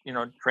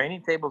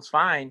 training tables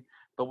fine,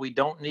 but we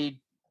don't need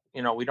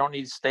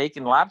steak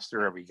and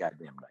lobster every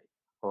goddamn night.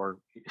 Or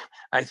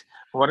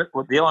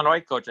what the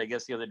Illinois coach, I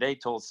guess the other day,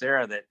 told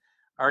Sarah that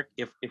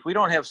if we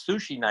don't have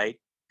sushi night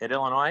at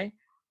Illinois,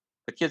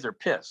 the kids are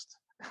pissed.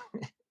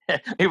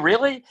 Hey,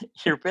 really?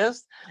 You're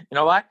pissed? You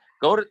know what?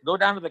 Go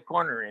down to the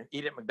corner and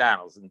eat at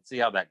McDonald's and see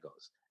how that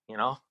goes.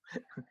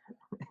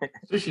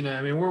 Sushi night.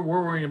 I mean, we're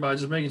worrying about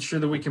just making sure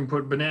that we can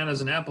put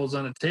bananas and apples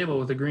on a table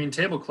with a green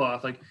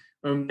tablecloth,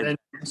 and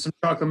some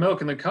chocolate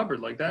milk in the cupboard.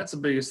 Like, that's the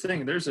biggest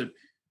thing. There's a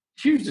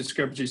huge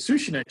discrepancy.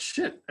 Sushi night,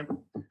 shit.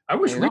 I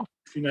wish we had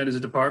sushi night as a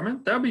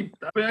department. That'd be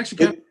actually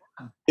kind of.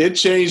 It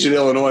changed in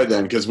Illinois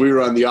then, because we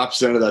were on the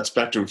opposite end of that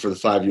spectrum for the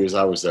 5 years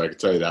I was there. I can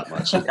tell you that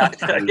much.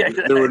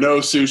 There were no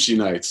sushi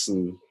nights.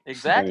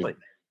 Exactly.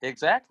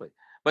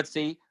 But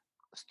see,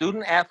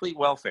 student athlete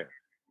welfare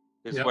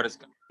is what it's.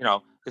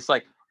 It's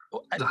like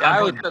I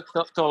always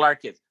told our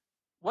kids,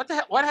 what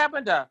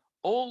happened to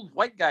old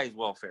white guys'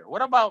 welfare?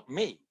 What about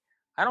me?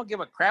 I don't give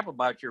a crap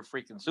about your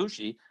freaking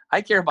sushi.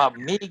 I care about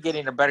me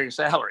getting a better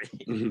salary.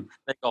 Mm-hmm.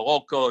 They go,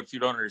 "Oh, coach, you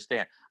don't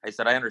understand." I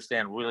said, "I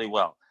understand really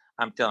well.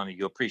 I'm telling you,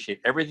 you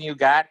appreciate everything you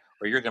got,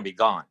 or you're going to be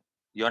gone.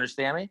 You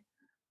understand me?"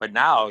 But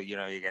now, you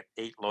got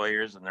 8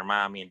 lawyers, and their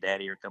mommy and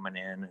daddy are coming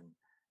in, and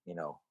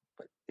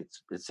but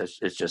it's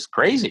just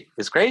crazy.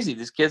 It's crazy.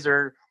 These kids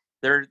they're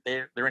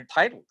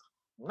entitled.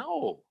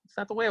 No, it's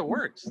not the way it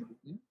works.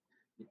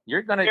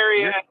 You're gonna. Go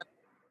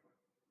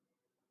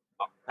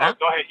ahead.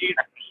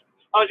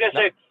 I was gonna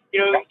say,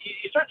 you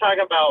start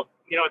talking about,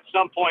 at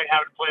some point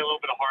having to play a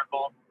little bit of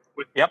hardball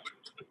with the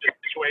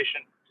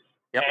situation,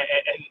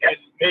 and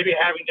maybe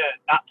having to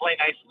not play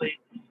nicely.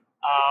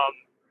 A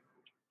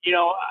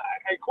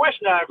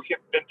question that I've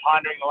been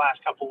pondering the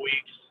last couple of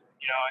weeks.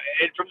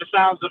 And from the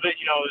sounds of it,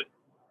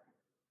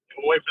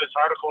 we'll wait for this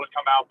article to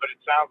come out, but it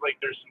sounds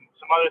like there's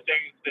some other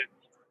things that,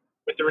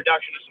 with the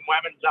reduction of some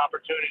women's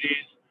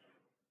opportunities,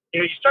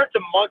 you start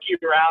to monkey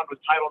around with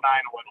Title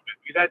IX a little bit,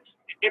 because that's,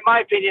 in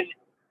my opinion,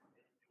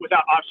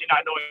 without obviously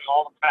not knowing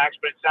all the facts,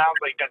 but it sounds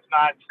like that's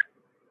not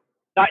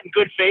in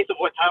good faith of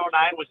what Title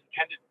IX was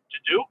intended to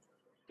do.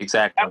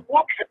 Exactly. At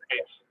what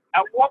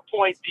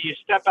point do you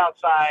step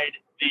outside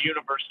the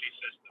university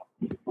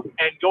system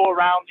and go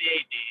around the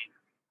AD,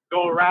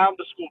 go around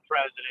the school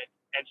president,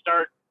 and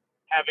start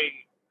having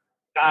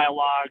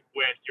dialogue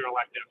with your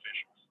elected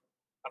officials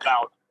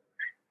about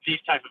these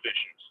type of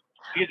issues?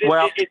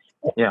 Because it's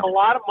a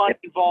lot of money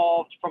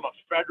involved from a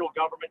federal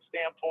government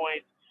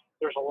standpoint.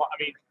 There's a lot. I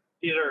mean,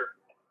 these are,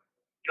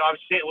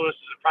 obviously St. Louis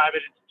is a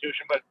private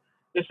institution, but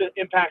this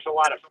impacts a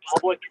lot of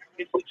public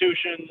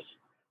institutions.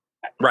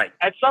 Right.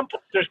 At some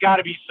point, there's got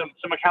to be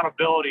some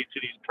accountability to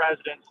these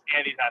presidents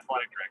and these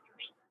athletic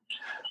directors.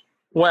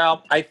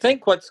 Well, I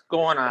think what's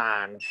going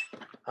on,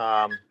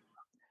 some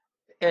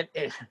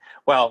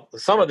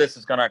of this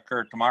is going to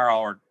occur tomorrow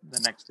or the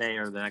next day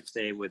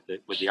with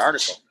the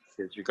article,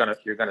 because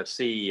you're gonna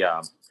see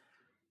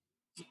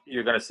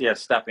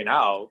us stepping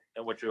out,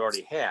 and which we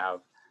already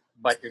have,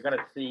 but you're going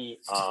to see.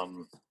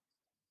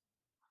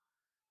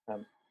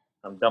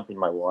 I'm dumping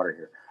my water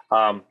here,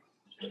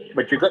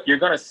 but you're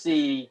going to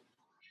see.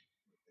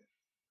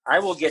 I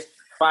will get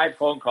 5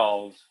 phone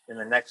calls in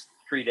the next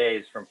 3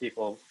 days from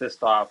people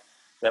pissed off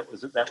that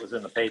was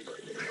in the paper,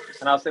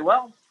 and I'll say,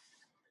 well,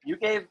 you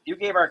gave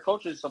our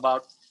coaches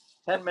about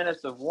 10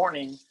 minutes of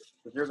warning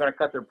that you're going to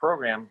cut their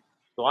program,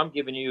 so I'm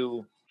giving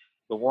you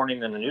the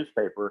warning in the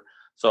newspaper.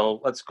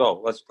 So let's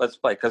go, let's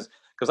play, because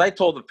I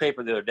told the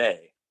paper the other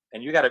day,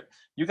 and you guys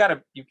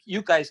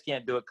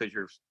can't do it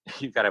because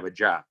you got to have a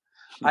job.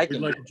 I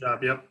can like a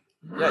job, yep.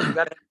 Yeah, you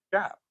got to have a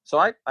job. So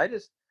I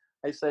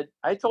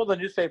told the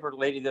newspaper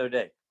lady the other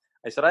day,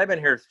 I said, I've been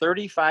here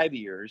 35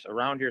 years,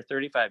 around here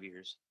 35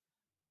 years.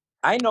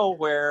 I know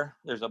where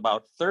there's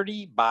about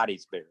 30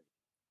 bodies buried,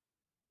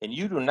 and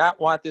you do not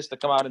want this to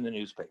come out in the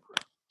newspaper.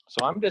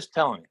 So I'm just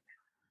telling you,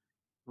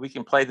 we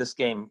can play this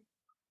game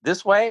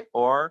this way,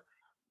 or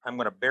I'm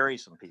going to bury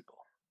some people.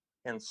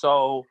 And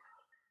so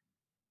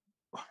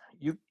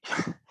the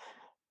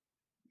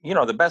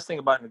best thing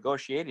about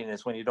negotiating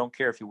is when you don't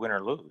care if you win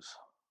or lose.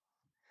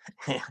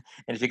 And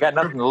if you got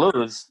nothing to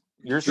lose,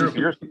 you're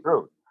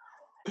screwed.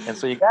 And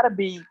so you got to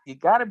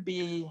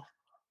be,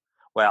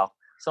 well,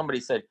 somebody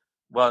said,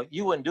 well,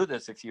 you wouldn't do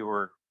this if you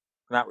were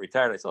not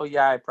retired. I said, oh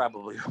yeah, I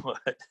probably would.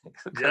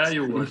 Yeah,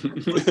 you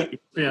would.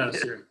 Yeah,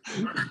 sure.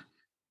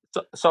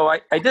 So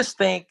I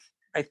think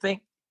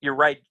you're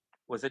right.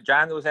 Was it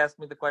John that was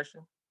asking me the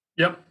question?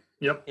 Yep.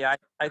 Yeah,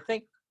 I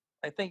think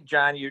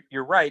John,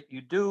 you're right.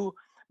 You do,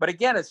 but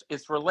again,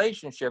 it's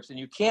relationships, and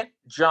you can't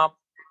jump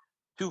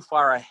too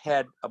far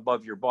ahead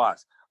above your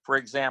boss. For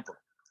example,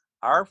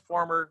 our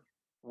former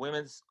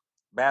women's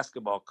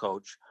basketball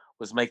coach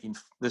was making,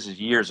 this is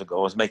years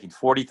ago, was making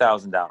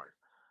 $40,000.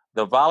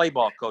 The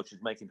volleyball coach is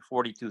making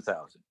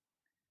 $42,000.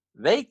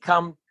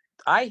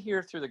 I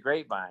hear through the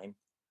grapevine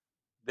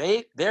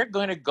they're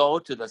going to go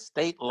to the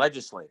state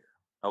legislator.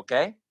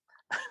 Okay.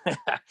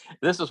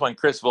 This is when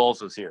Chris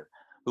Voles was here,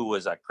 who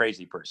was a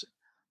crazy person.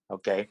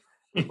 Okay.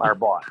 Our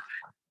boss.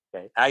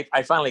 Okay.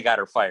 I finally got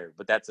her fired,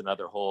 but that's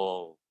another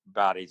whole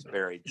body's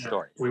buried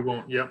story. We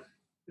won't. Yep.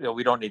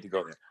 We don't need to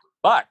go there.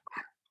 But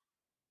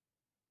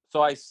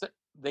so I said,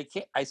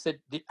 I said,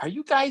 are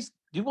you guys,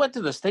 you went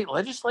to the state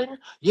legislature?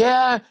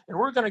 Yeah. And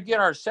we're going to get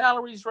our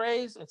salaries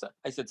raised. And so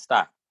I said,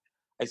 stop.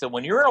 I said,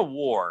 when you're in a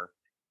war,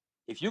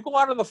 if you go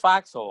out of the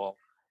foxhole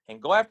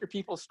and go after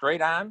people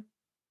straight on,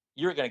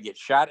 you're going to get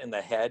shot in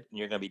the head and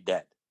you're going to be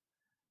dead.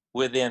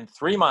 Within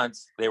 3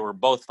 months, they were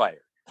both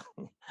fired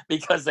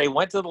because they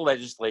went to the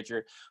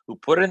legislature, who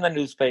put it in the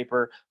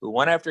newspaper, who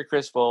went after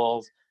Chris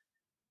Voles.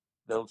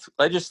 The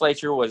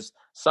legislature was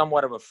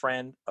somewhat of a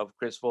friend of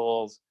Chris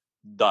Voles.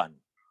 Done.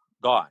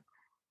 Gone.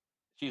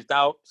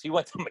 She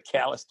went to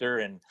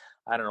McAllister, and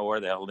I don't know where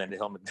the hell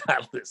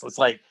McDonald is. It's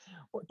like,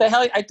 what the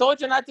hell? I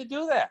told you not to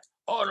do that.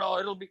 Oh,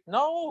 no,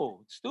 no,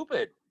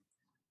 stupid.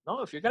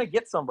 No, if you're going to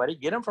get somebody,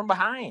 get them from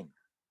behind.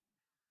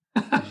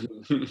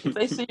 If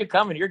they see you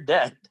coming, you're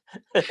dead.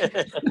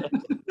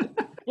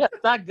 Yeah,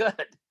 it's not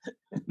good.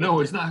 No,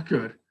 it's not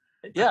good.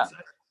 Yeah.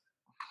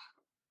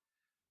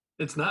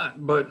 It's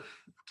not. But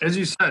as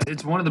you said,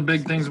 it's one of the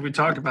big things we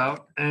talk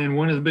about, and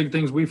one of the big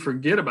things we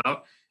forget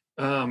about,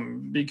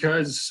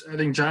 because I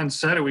think John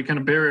said it, we kind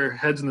of bury our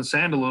heads in the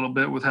sand a little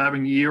bit with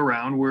having year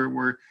round.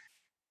 We're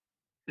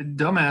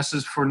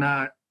dumbasses for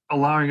not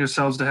allowing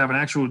ourselves to have an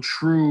actual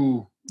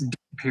true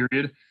dead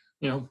period,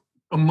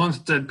 a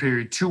month dead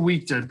period, 2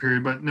 week dead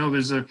period. But no,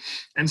 there's a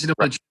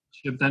NCAA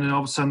championship, then all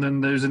of a sudden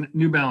then there's a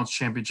New Balance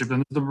championship, then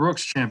there's the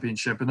Brooks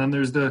championship, and then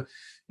there's the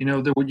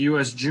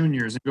U.S.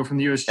 juniors, and go from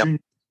the U.S. juniors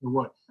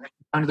to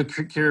down to the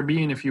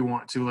Caribbean if you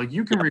want to. Like,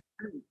 you can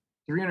recruit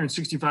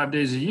 365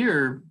 days a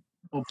year.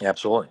 Well,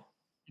 absolutely.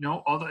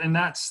 And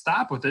not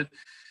stop with it.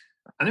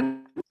 I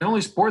think the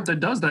only sport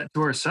that does that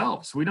to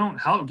ourselves. We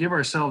don't give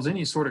ourselves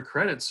any sort of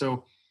credit.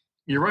 So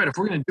you're right. If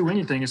we're going to do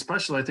anything,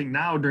 especially I think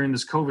now during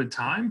this COVID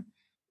time,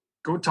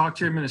 go talk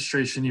to your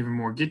administration even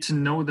more. Get to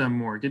know them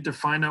more. Get to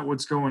find out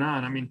what's going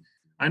on. I mean,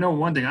 I know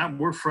one thing.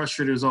 We're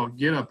frustrated as all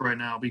get up right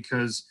now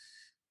because,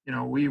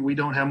 we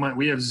don't have much.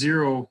 We have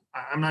zero.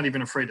 I'm not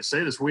even afraid to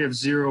say this. We have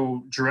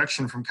zero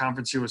direction from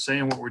Conference USA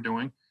and what we're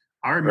doing.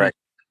 Our administration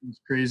is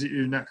crazy.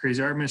 Not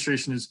crazy. Our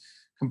administration is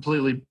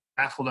completely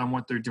baffled on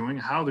what they're doing,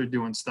 how they're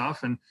doing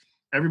stuff, and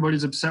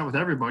everybody's upset with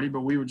everybody.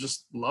 But we would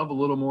just love a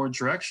little more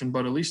direction.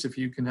 But at least if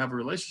you can have a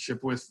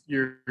relationship with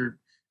your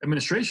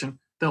administration,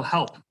 they'll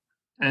help.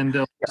 And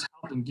they'll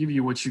help and give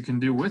you what you can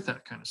do with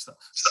that kind of stuff.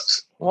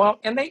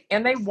 Well, and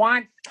they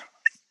want,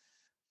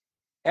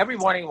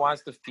 everybody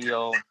wants to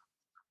feel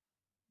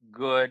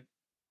good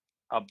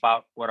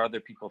about what other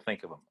people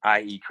think of them,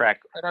 i.e.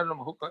 track. I don't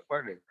know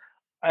what it is.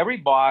 Every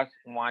boss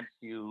wants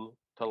you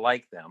to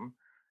like them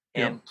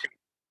and to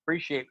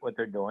appreciate what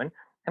they're doing.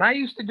 And I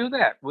used to do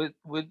that with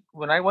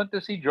when I went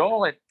to see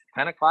Joel at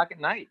 10 o'clock at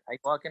night. I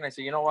walk in, I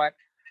say, you know what?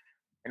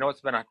 I know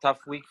it's been a tough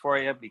week for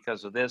you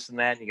because of this and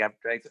that. And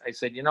I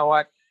said, you know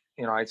what?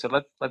 I said,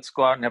 let's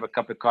go out and have a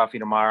cup of coffee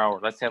tomorrow, or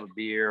let's have a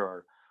beer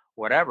or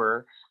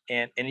whatever.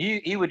 And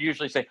he would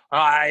usually say, oh,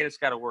 I just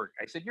got to work.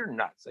 I said, you're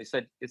nuts. I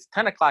said, it's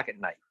 10 o'clock at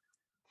night.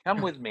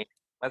 Come with me.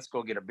 Let's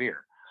go get a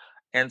beer.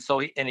 And so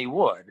he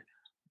would.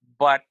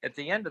 But at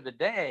the end of the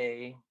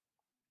day,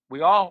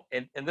 we all,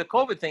 and the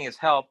COVID thing has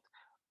helped.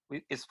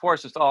 It's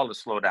forced us all to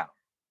slow down.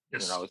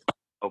 Yes. It's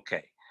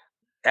okay.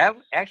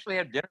 Actually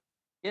have dinner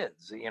with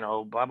kids,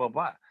 blah, blah,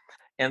 blah.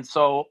 And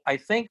so I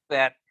think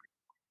that,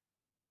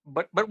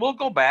 but we'll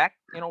go back.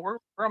 We're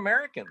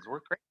Americans.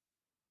 We're crazy.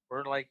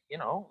 We're like,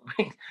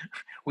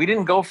 we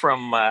didn't go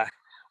from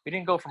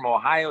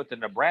Ohio to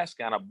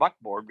Nebraska on a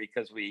buckboard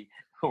because we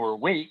were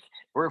weak.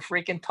 We're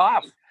freaking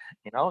tough.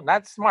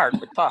 Not smart,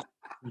 but tough.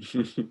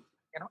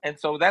 And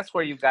so that's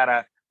where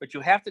but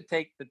you have to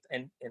take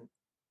and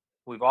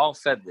we've all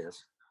said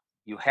this,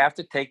 you have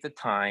to take the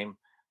time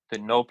to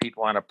know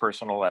people on a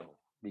personal level,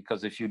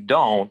 because if you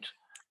don't,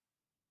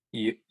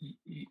 they're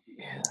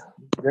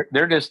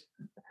just,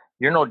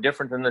 you're no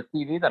different than the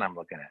TV that I'm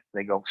looking at.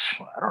 They go,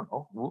 I don't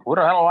know, what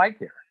the hell do I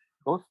care?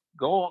 Go,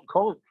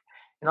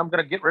 I'm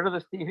going to get rid of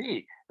this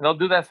TV. And they'll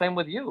do that same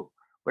with you.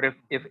 But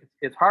if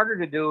it's harder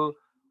to do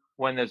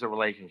when there's a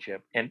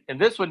relationship, and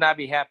this would not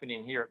be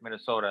happening here at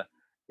Minnesota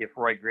if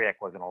Roy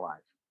Griak wasn't alive,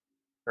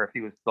 or if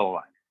he was still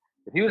alive.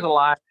 If he was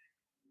alive,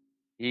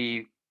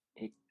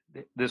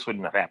 this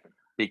wouldn't have happened,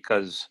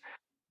 because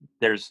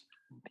there's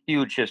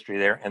huge history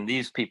there. And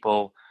these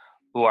people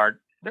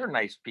they're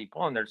nice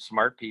people and they're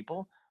smart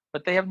people,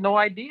 but they have no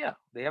idea.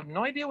 They have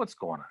no idea what's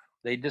going on.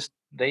 They just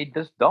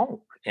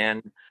don't.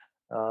 And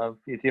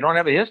if you don't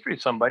have a history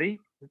of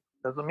somebody, it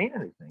doesn't mean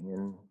anything.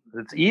 And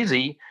it's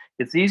easy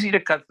to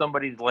cut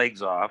somebody's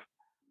legs off,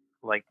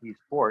 like these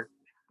sports,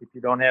 if you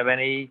don't have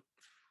any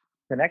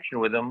connection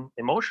with them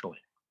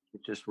emotionally.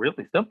 It's just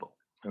really simple.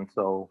 And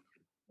so,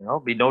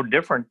 be no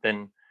different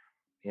than,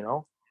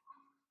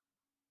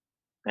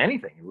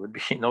 anything. It would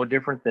be no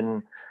different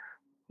than,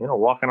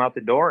 walking out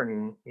the door,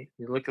 and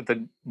you look at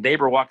the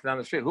neighbor walking down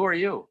the street. Who are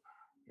you?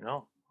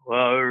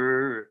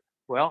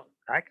 Well,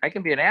 I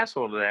can be an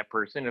asshole to that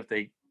person if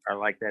they are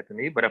like that to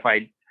me. But if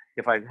I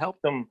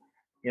help them,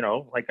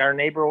 like our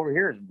neighbor over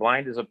here is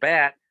blind as a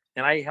bat,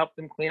 and I helped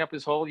him clean up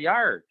his whole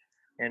yard,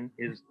 and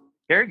his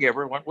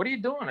caregiver went, "What are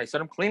you doing?" I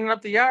said, "I'm cleaning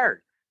up the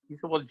yard." He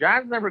said, "Well,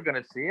 John's never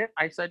going to see it."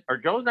 I said, "Or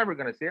Joe's never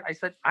going to see it." I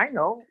said, "I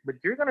know, but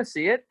you're going to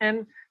see it,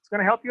 and it's going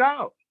to help you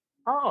out."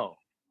 Oh,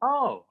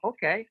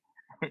 okay.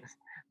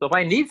 So if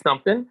I need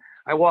something,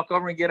 I walk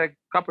over and get a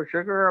cup of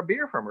sugar or a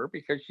beer from her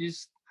because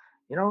she's,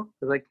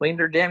 because I cleaned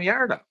her damn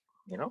yard up.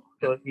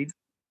 So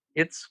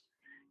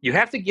you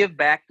have to give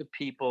back to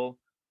people,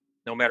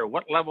 no matter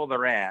what level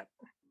they're at,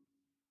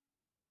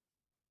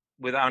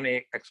 without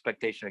any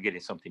expectation of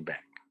getting something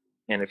back.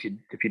 And if you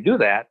do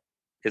that,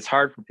 it's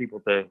hard for people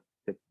to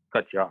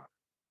cut you off.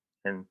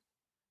 And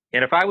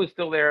if I was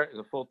still there as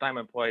a full-time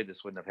employee,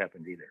 this wouldn't have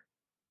happened either.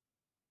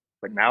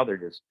 But now they're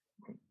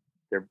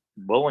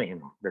bullying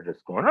them. They're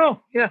just going,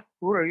 "Oh yeah,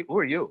 who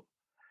are you?"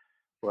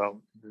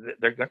 Well,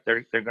 they're going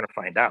to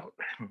find out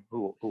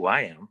who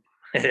I am.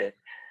 It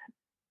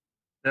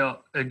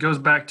goes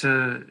back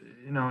to,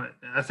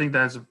 I think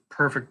that's a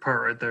perfect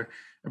part right there,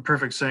 a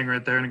perfect saying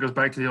right there. And it goes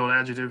back to the old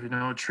adjective,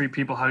 treat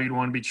people how you'd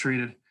want to be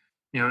treated.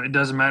 It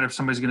doesn't matter if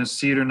somebody's going to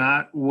see it or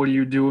not. What are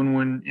you doing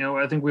when,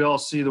 I think we all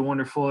see the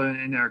wonderful,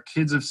 and our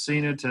kids have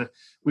seen it.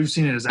 We've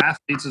seen it as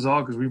athletes as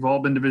all, because we've all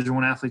been Division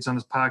I athletes on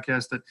this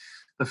podcast, that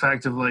the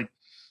fact of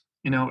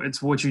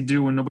it's what you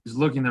do when nobody's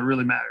looking that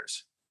really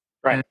matters.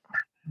 Right. And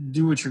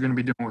do what you're going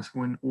to be doing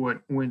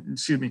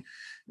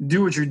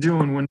do what you're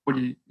doing when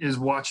nobody is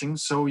watching,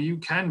 so you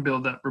can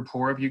build that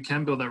rapport up, you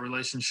can build that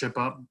relationship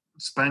up,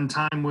 spend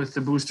time with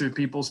the booster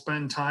people,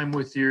 spend time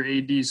with your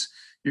ADs,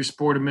 your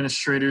sport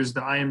administrators,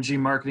 the IMG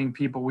marketing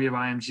people. We have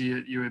IMG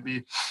at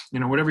UAB,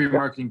 whatever your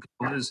marketing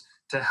people is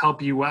to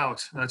help you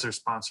out. That's our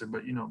sponsor,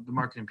 but the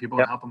marketing people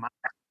to help them out.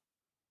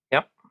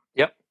 Yep.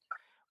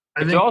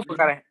 I think you also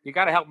gotta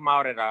help them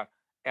out at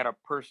a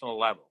personal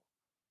level.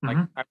 Like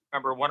I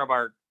remember one of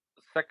our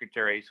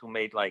secretaries who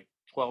made like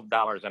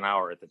 $12 an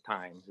hour at the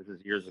time. This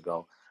is years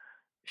ago.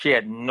 She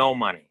had no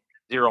money,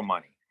 zero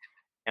money,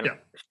 and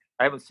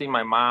I haven't seen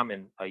my mom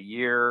in a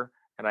year,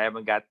 and I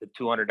haven't got the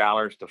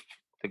 $200 to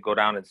go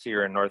down and see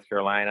her in North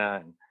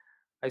Carolina. And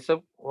I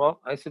said,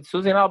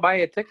 "Susan, I'll buy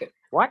you a ticket."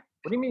 "What?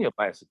 What do you mean you'll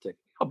buy us a ticket?"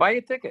 "I'll buy you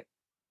a ticket.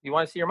 You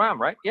want to see your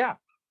mom, right?" "Yeah."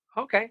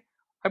 "Okay."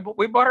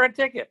 We bought her a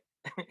ticket.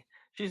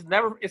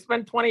 It's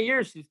been 20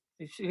 years. She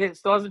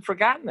still hasn't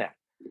forgotten that.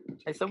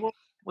 I said, "Well,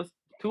 with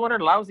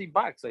 200 lousy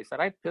bucks," I said,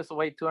 "I piss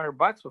away 200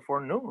 bucks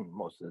before noon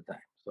most of the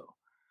time." So,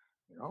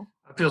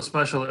 I feel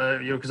special,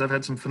 because I've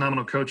had some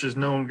phenomenal coaches,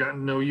 gotten to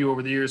know you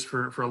over the years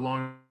for a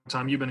long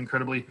time. You've been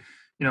incredibly,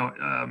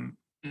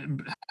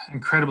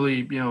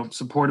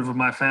 supportive of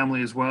my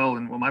family as well,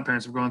 and what my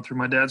parents have gone through,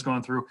 my dad's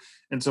gone through,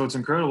 and so it's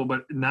incredible.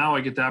 But now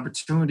I get the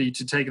opportunity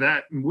to take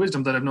that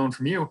wisdom that I've known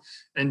from you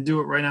and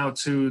do it right now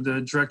to the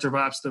director of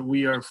ops that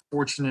we are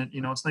fortunate,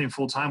 it's not even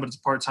full time, but it's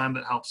part time,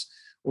 that helps,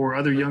 or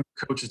other young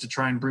coaches, to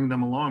try and bring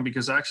them along,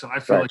 because actually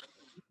I feel like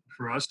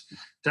for us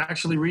to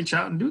actually reach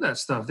out and do that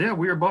stuff. Yeah,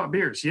 we were bought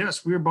beers.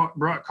 Yes, we were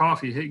brought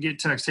coffee. Hey, get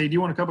text. "Hey, do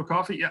you want a cup of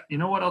coffee?" "Yeah." "You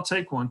know what? I'll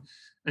take one."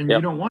 And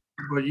you don't want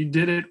it, but you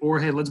did it. Or,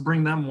 "Hey, let's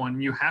bring them one."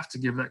 You have to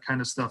give that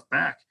kind of stuff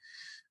back.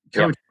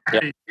 Coach,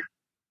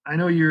 I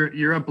know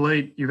you're up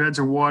late. You've had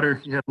some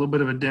water. You had a little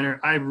bit of a dinner.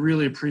 I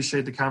really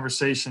appreciate the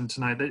conversation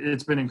tonight.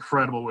 It's been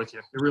incredible with you.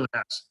 It really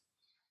has.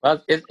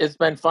 Well, it's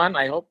been fun.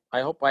 I hope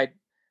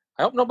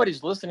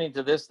nobody's listening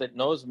to this that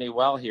knows me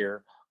well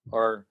here,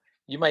 or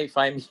you might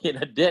find me in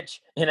a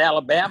ditch in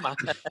Alabama.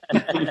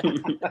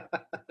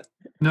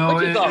 No,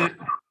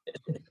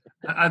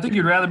 I think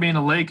you'd rather be in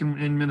a lake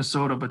in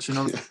Minnesota, but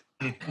no.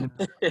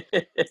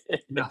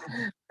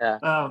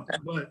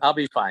 But I'll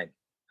be fine.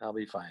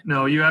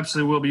 No, you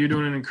absolutely will be. You're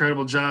doing an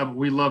incredible job.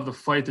 We love the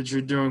fight that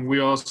you're doing.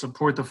 We all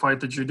support the fight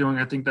that you're doing.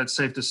 I think that's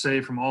safe to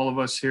say from all of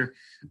us here,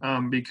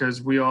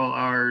 because we all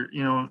are,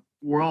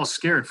 we're all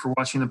scared for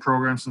watching the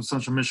programs from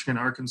Central Michigan,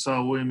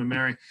 Arkansas, William and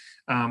Mary.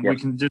 We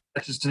can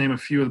just to name a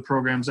few of the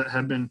programs that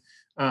have been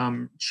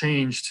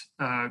changed,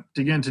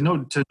 again,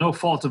 to no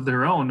fault of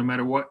their own, no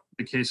matter what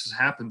the case has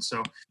happened.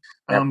 So,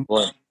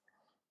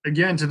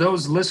 again, to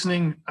those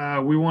listening,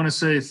 we want to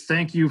say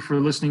thank you for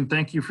listening.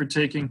 Thank you for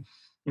taking,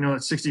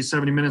 60,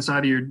 70 minutes out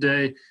of your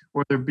day,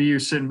 whether it be you're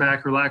sitting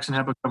back, relaxing,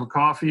 have a cup of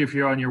coffee. If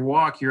you're on your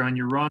walk, you're on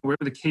your run,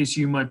 whatever the case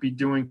you might be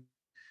doing.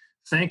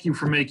 Thank you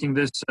for making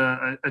this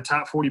a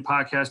top 40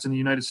 podcast in the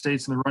United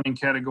States in the running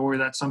category.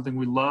 That's something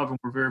we love and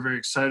we're very, very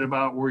excited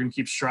about. We're going to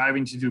keep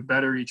striving to do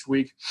better each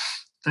week.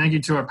 Thank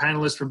you to our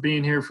panelists for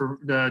being here, to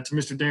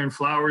Mr. Darren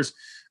Flowers.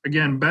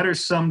 Again, better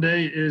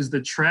someday is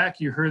the track.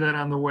 You heard that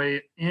on the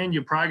way in.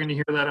 You're probably going to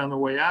hear that on the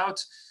way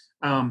out.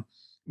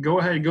 Go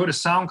ahead and go to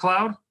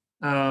SoundCloud.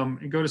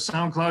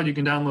 You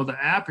can download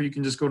the app, or you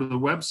can just go to the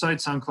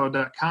website,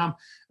 soundcloud.com,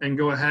 and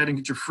go ahead and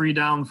get your free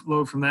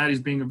download from that. He's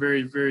being a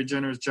very, very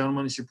generous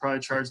gentleman. He should probably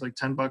charge like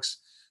 $10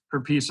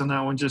 per piece on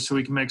that one, just so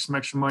we can make some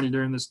extra money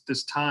during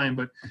this time.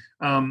 But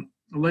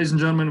ladies and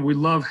gentlemen, we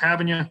love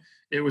having you.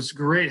 It was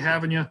great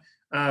having you.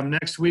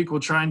 Next week, we'll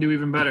try and do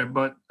even better.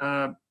 But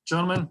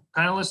gentlemen,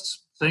 panelists,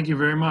 thank you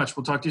very much.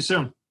 We'll talk to you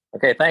soon.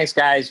 Okay, thanks,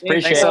 guys.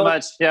 Appreciate Thanks it. so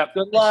much. Yep.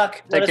 Good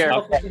luck. Take Let care. us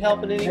know if we can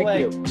help in any Thank way.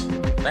 you.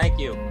 Thank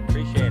you.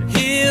 Appreciate it.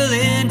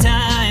 Healing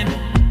time,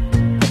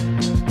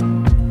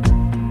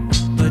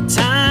 but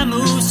time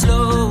moves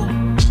slow.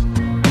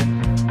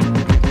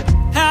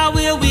 How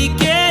will we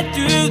get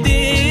through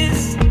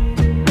this?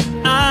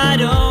 I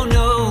don't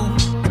know.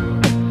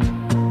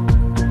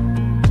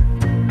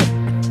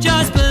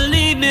 Just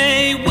believe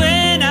me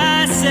when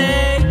I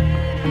say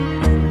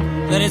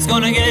that it's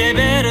gonna get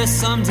better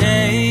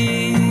someday.